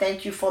 name, we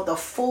thank you for the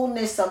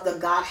fullness of the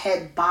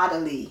Godhead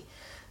bodily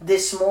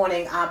this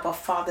morning, Abba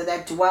Father,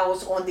 that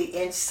dwells on the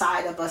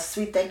inside of us.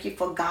 We thank you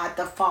for God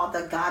the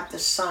Father, God the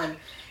Son,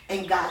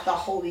 and God the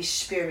Holy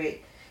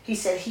Spirit. He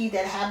said, he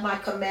that hath my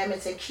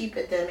commandments and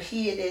keepeth them,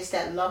 he it is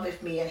that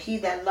loveth me. And he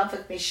that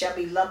loveth me shall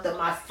be loved of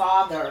my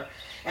Father.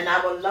 And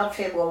I will love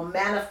him, will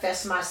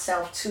manifest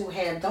myself to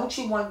him. Don't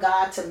you want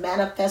God to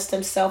manifest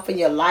himself in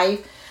your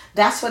life?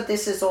 That's what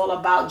this is all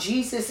about.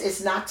 Jesus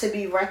is not to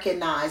be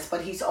recognized,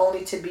 but he's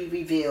only to be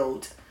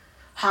revealed.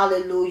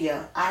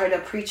 Hallelujah. I heard a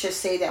preacher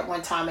say that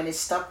one time and it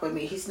stuck with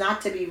me. He's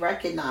not to be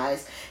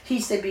recognized.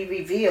 He's to be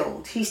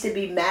revealed. He's to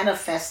be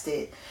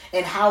manifested.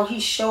 And how he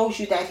shows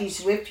you that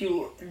he's with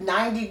you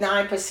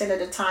 99% of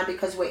the time,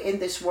 because we're in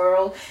this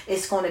world,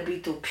 it's going to be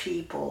through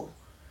people.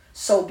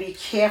 So be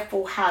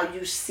careful how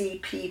you see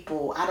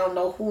people. I don't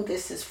know who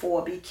this is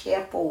for. Be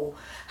careful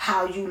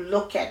how you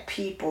look at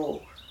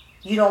people.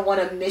 You don't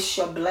want to miss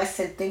your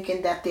blessing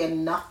thinking that they're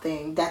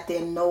nothing, that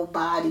they're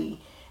nobody.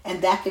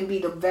 And that can be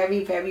the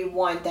very, very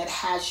one that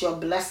has your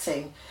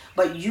blessing.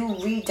 But you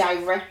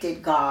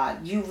redirected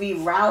God. You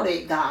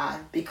rerouted God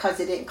because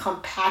it didn't come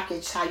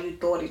packaged how you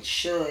thought it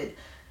should.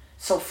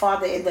 So,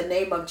 Father, in the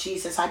name of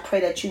Jesus, I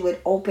pray that you would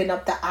open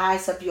up the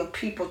eyes of your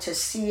people to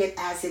see it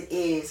as it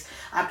is.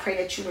 I pray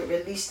that you would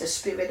release the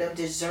spirit of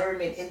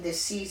discernment in this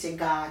season,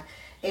 God.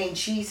 In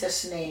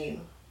Jesus'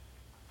 name.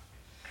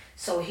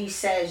 So he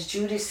says,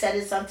 Judas said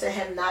it unto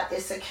him, not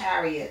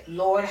Iscariot,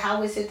 Lord,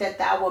 how is it that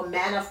thou wilt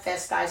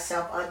manifest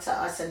thyself unto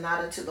us and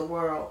not unto the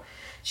world?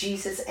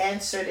 Jesus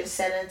answered and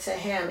said unto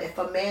him, if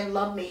a man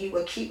love me, he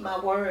will keep my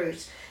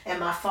words, and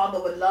my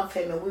Father would love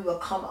him, and we will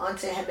come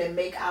unto him and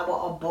make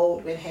our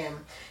abode with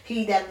him.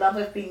 He that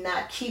loveth me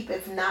not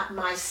keepeth not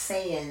my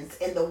sayings,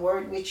 and the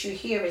word which you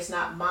hear is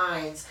not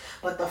mine,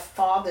 but the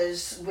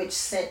Father's which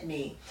sent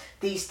me.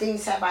 These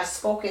things have I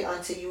spoken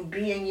unto you,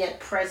 being yet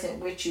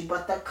present with you.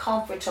 But the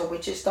Comforter,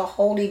 which is the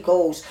Holy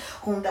Ghost,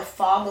 whom the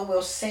Father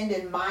will send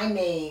in my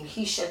name,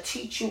 he shall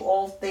teach you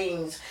all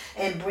things,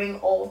 and bring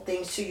all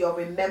things to your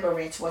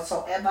remembrance,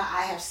 whatsoever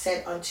I have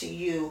said unto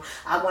you.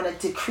 I want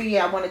to decree,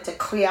 I want to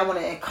declare, I want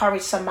to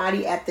encourage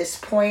somebody at this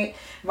point,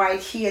 right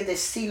here,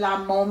 this Selah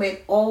moment.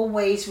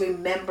 Always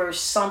remember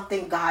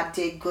something God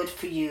did good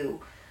for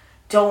you.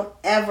 Don't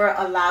ever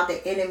allow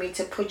the enemy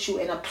to put you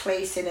in a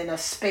place and in a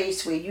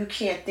space where you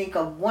can't think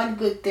of one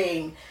good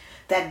thing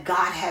that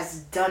God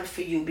has done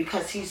for you,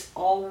 because he's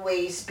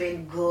always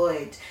been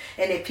good.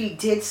 And if he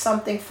did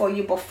something for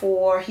you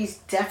before, he's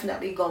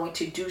definitely going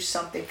to do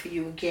something for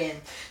you again.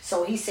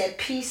 So he said,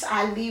 peace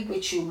I leave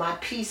with you, my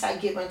peace I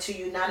give unto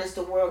you, not as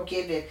the world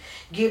giveth,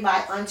 give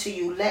I unto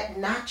you. Let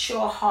not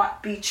your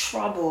heart be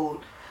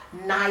troubled,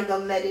 neither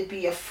let it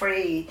be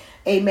afraid.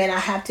 Amen. I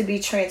have to be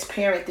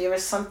transparent. There are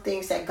some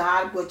things that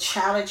God will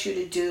challenge you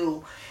to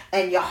do,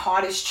 and your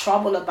heart is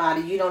troubled about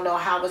it. You don't know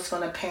how it's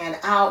going to pan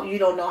out. You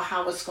don't know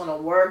how it's going to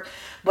work.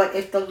 But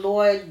if the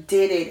Lord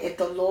did it, if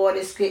the Lord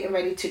is getting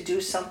ready to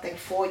do something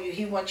for you,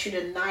 he wants you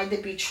to neither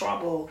be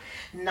troubled,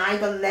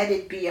 neither let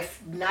it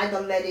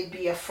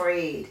be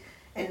afraid.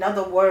 In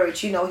other words,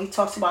 he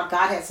talks about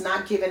God has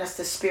not given us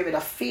the spirit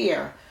of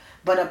fear,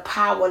 but a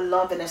power,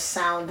 love, and a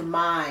sound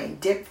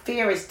mind.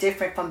 Fear is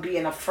different from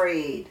being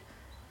afraid.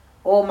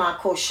 Oh my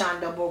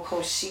koshanda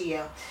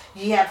bokosia.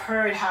 Ye have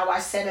heard how I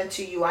said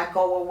unto you, I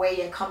go away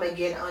and come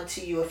again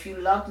unto you. If you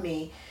love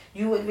me,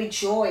 you would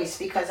rejoice,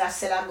 because I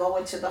said I'm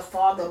going to the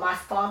Father. My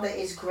Father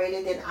is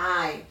greater than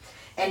I.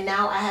 And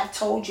now I have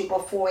told you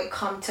before it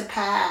come to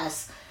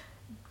pass.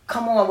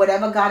 Come on,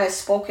 whatever God has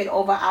spoken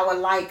over our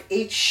life,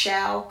 it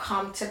shall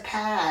come to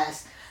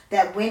pass.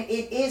 That when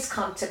it is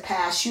come to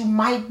pass, you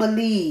might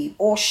believe.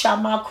 Oh,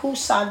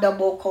 Shamakusanda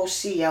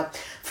Bokosia.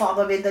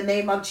 Father, in the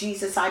name of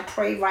Jesus, I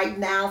pray right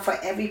now for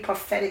every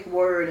prophetic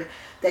word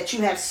that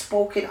you have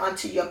spoken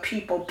unto your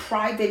people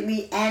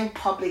privately and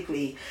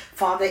publicly.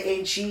 Father,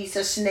 in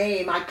Jesus'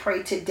 name, I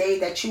pray today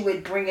that you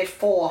would bring it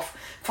forth.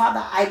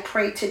 Father, I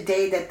pray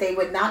today that they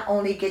would not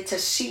only get to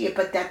see it,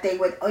 but that they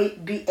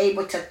would be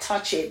able to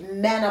touch it.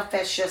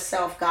 Manifest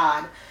yourself,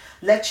 God.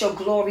 Let your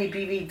glory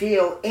be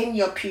revealed in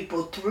your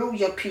people, through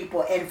your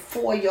people, and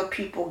for your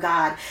people,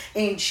 God,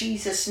 in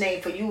Jesus'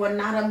 name. For you are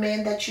not a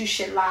man that you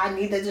should lie,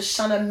 neither the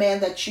son of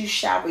man that you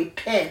shall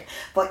repent.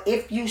 But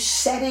if you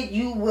said it,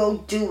 you will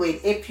do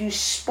it. If you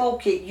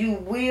spoke it, you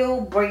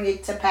will bring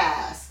it to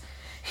pass.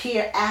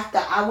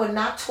 Hereafter, I will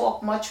not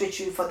talk much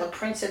with you, for the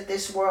prince of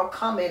this world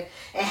cometh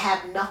and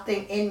have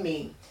nothing in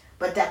me,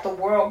 but that the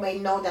world may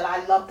know that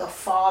I love the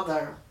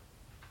Father.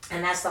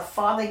 And as the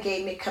Father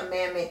gave me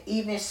commandment,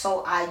 even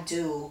so I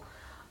do.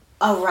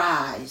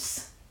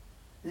 Arise.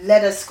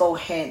 Let us go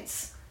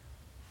hence.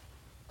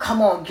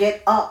 Come on,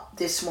 get up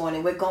this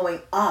morning. We're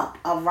going up.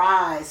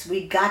 Arise.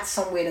 We got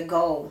somewhere to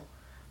go.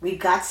 We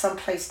got some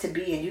place to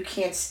be in. You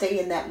can't stay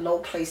in that low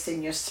place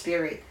in your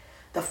spirit.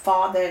 The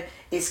Father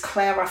is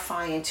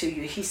clarifying to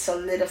you. He's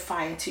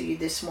solidifying to you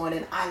this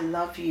morning. I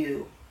love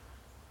you.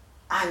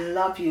 I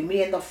love you.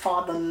 Me and the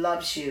Father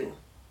loves you.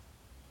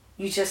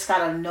 You just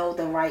got to know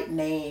the right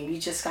name. You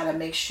just got to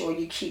make sure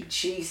you keep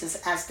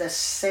Jesus as the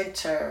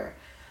center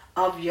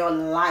of your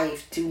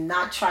life. Do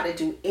not try to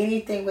do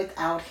anything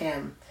without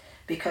him,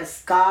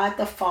 because God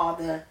the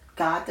Father,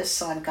 God the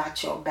Son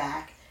got your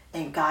back,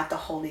 and God the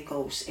Holy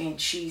Ghost, in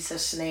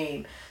Jesus'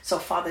 name. So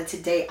Father,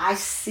 today I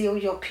seal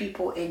your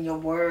people in your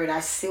word. I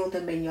seal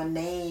them in your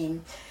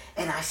name,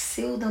 and I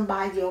seal them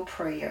by your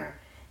prayer.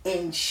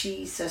 In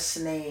Jesus'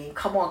 name.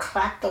 Come on,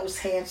 clap those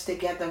hands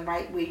together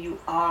right where you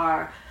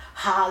are.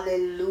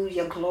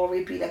 Hallelujah.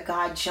 Glory be to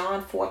God.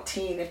 John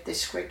 14, if the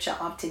scripture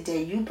of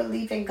today. You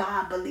believe in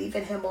God, believe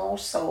in him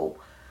also.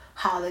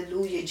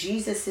 Hallelujah.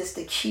 Jesus is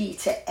the key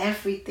to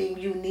everything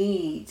you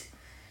need.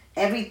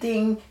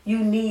 Everything you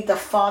need, the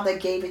Father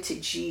gave it to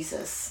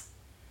Jesus.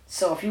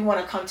 So if you want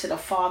to come to the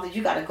Father,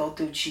 you got to go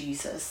through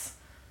Jesus.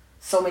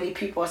 So many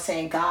people are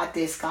saying God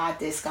this, God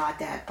this, God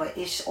that, but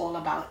it's all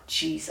about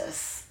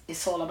Jesus.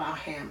 It's all about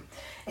him.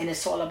 And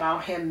it's all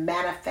about him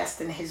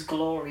manifesting his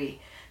glory.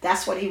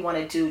 That's what he want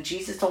to do.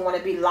 Jesus don't want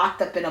to be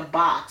locked up in a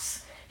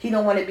box. He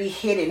don't want to be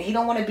hidden. He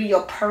don't want to be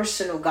your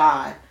personal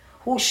God.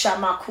 Where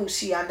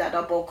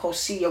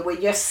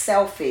you're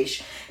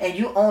selfish and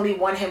you only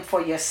want him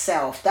for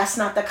yourself. That's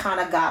not the kind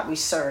of God we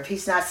serve.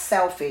 He's not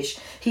selfish.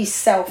 He's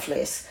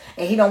selfless.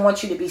 And he don't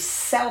want you to be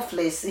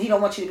selfless. He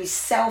don't want you to be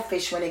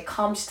selfish when it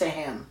comes to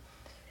him.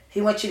 He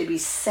wants you to be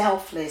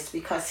selfless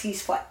because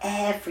he's for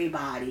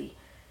everybody.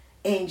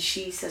 In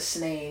Jesus'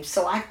 name.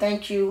 So I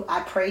thank you.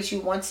 I praise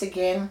you once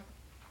again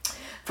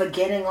for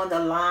getting on the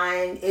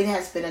line. It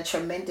has been a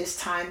tremendous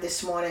time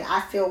this morning.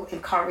 I feel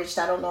encouraged.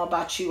 I don't know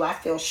about you. I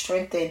feel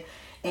strengthened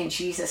in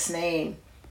Jesus' name.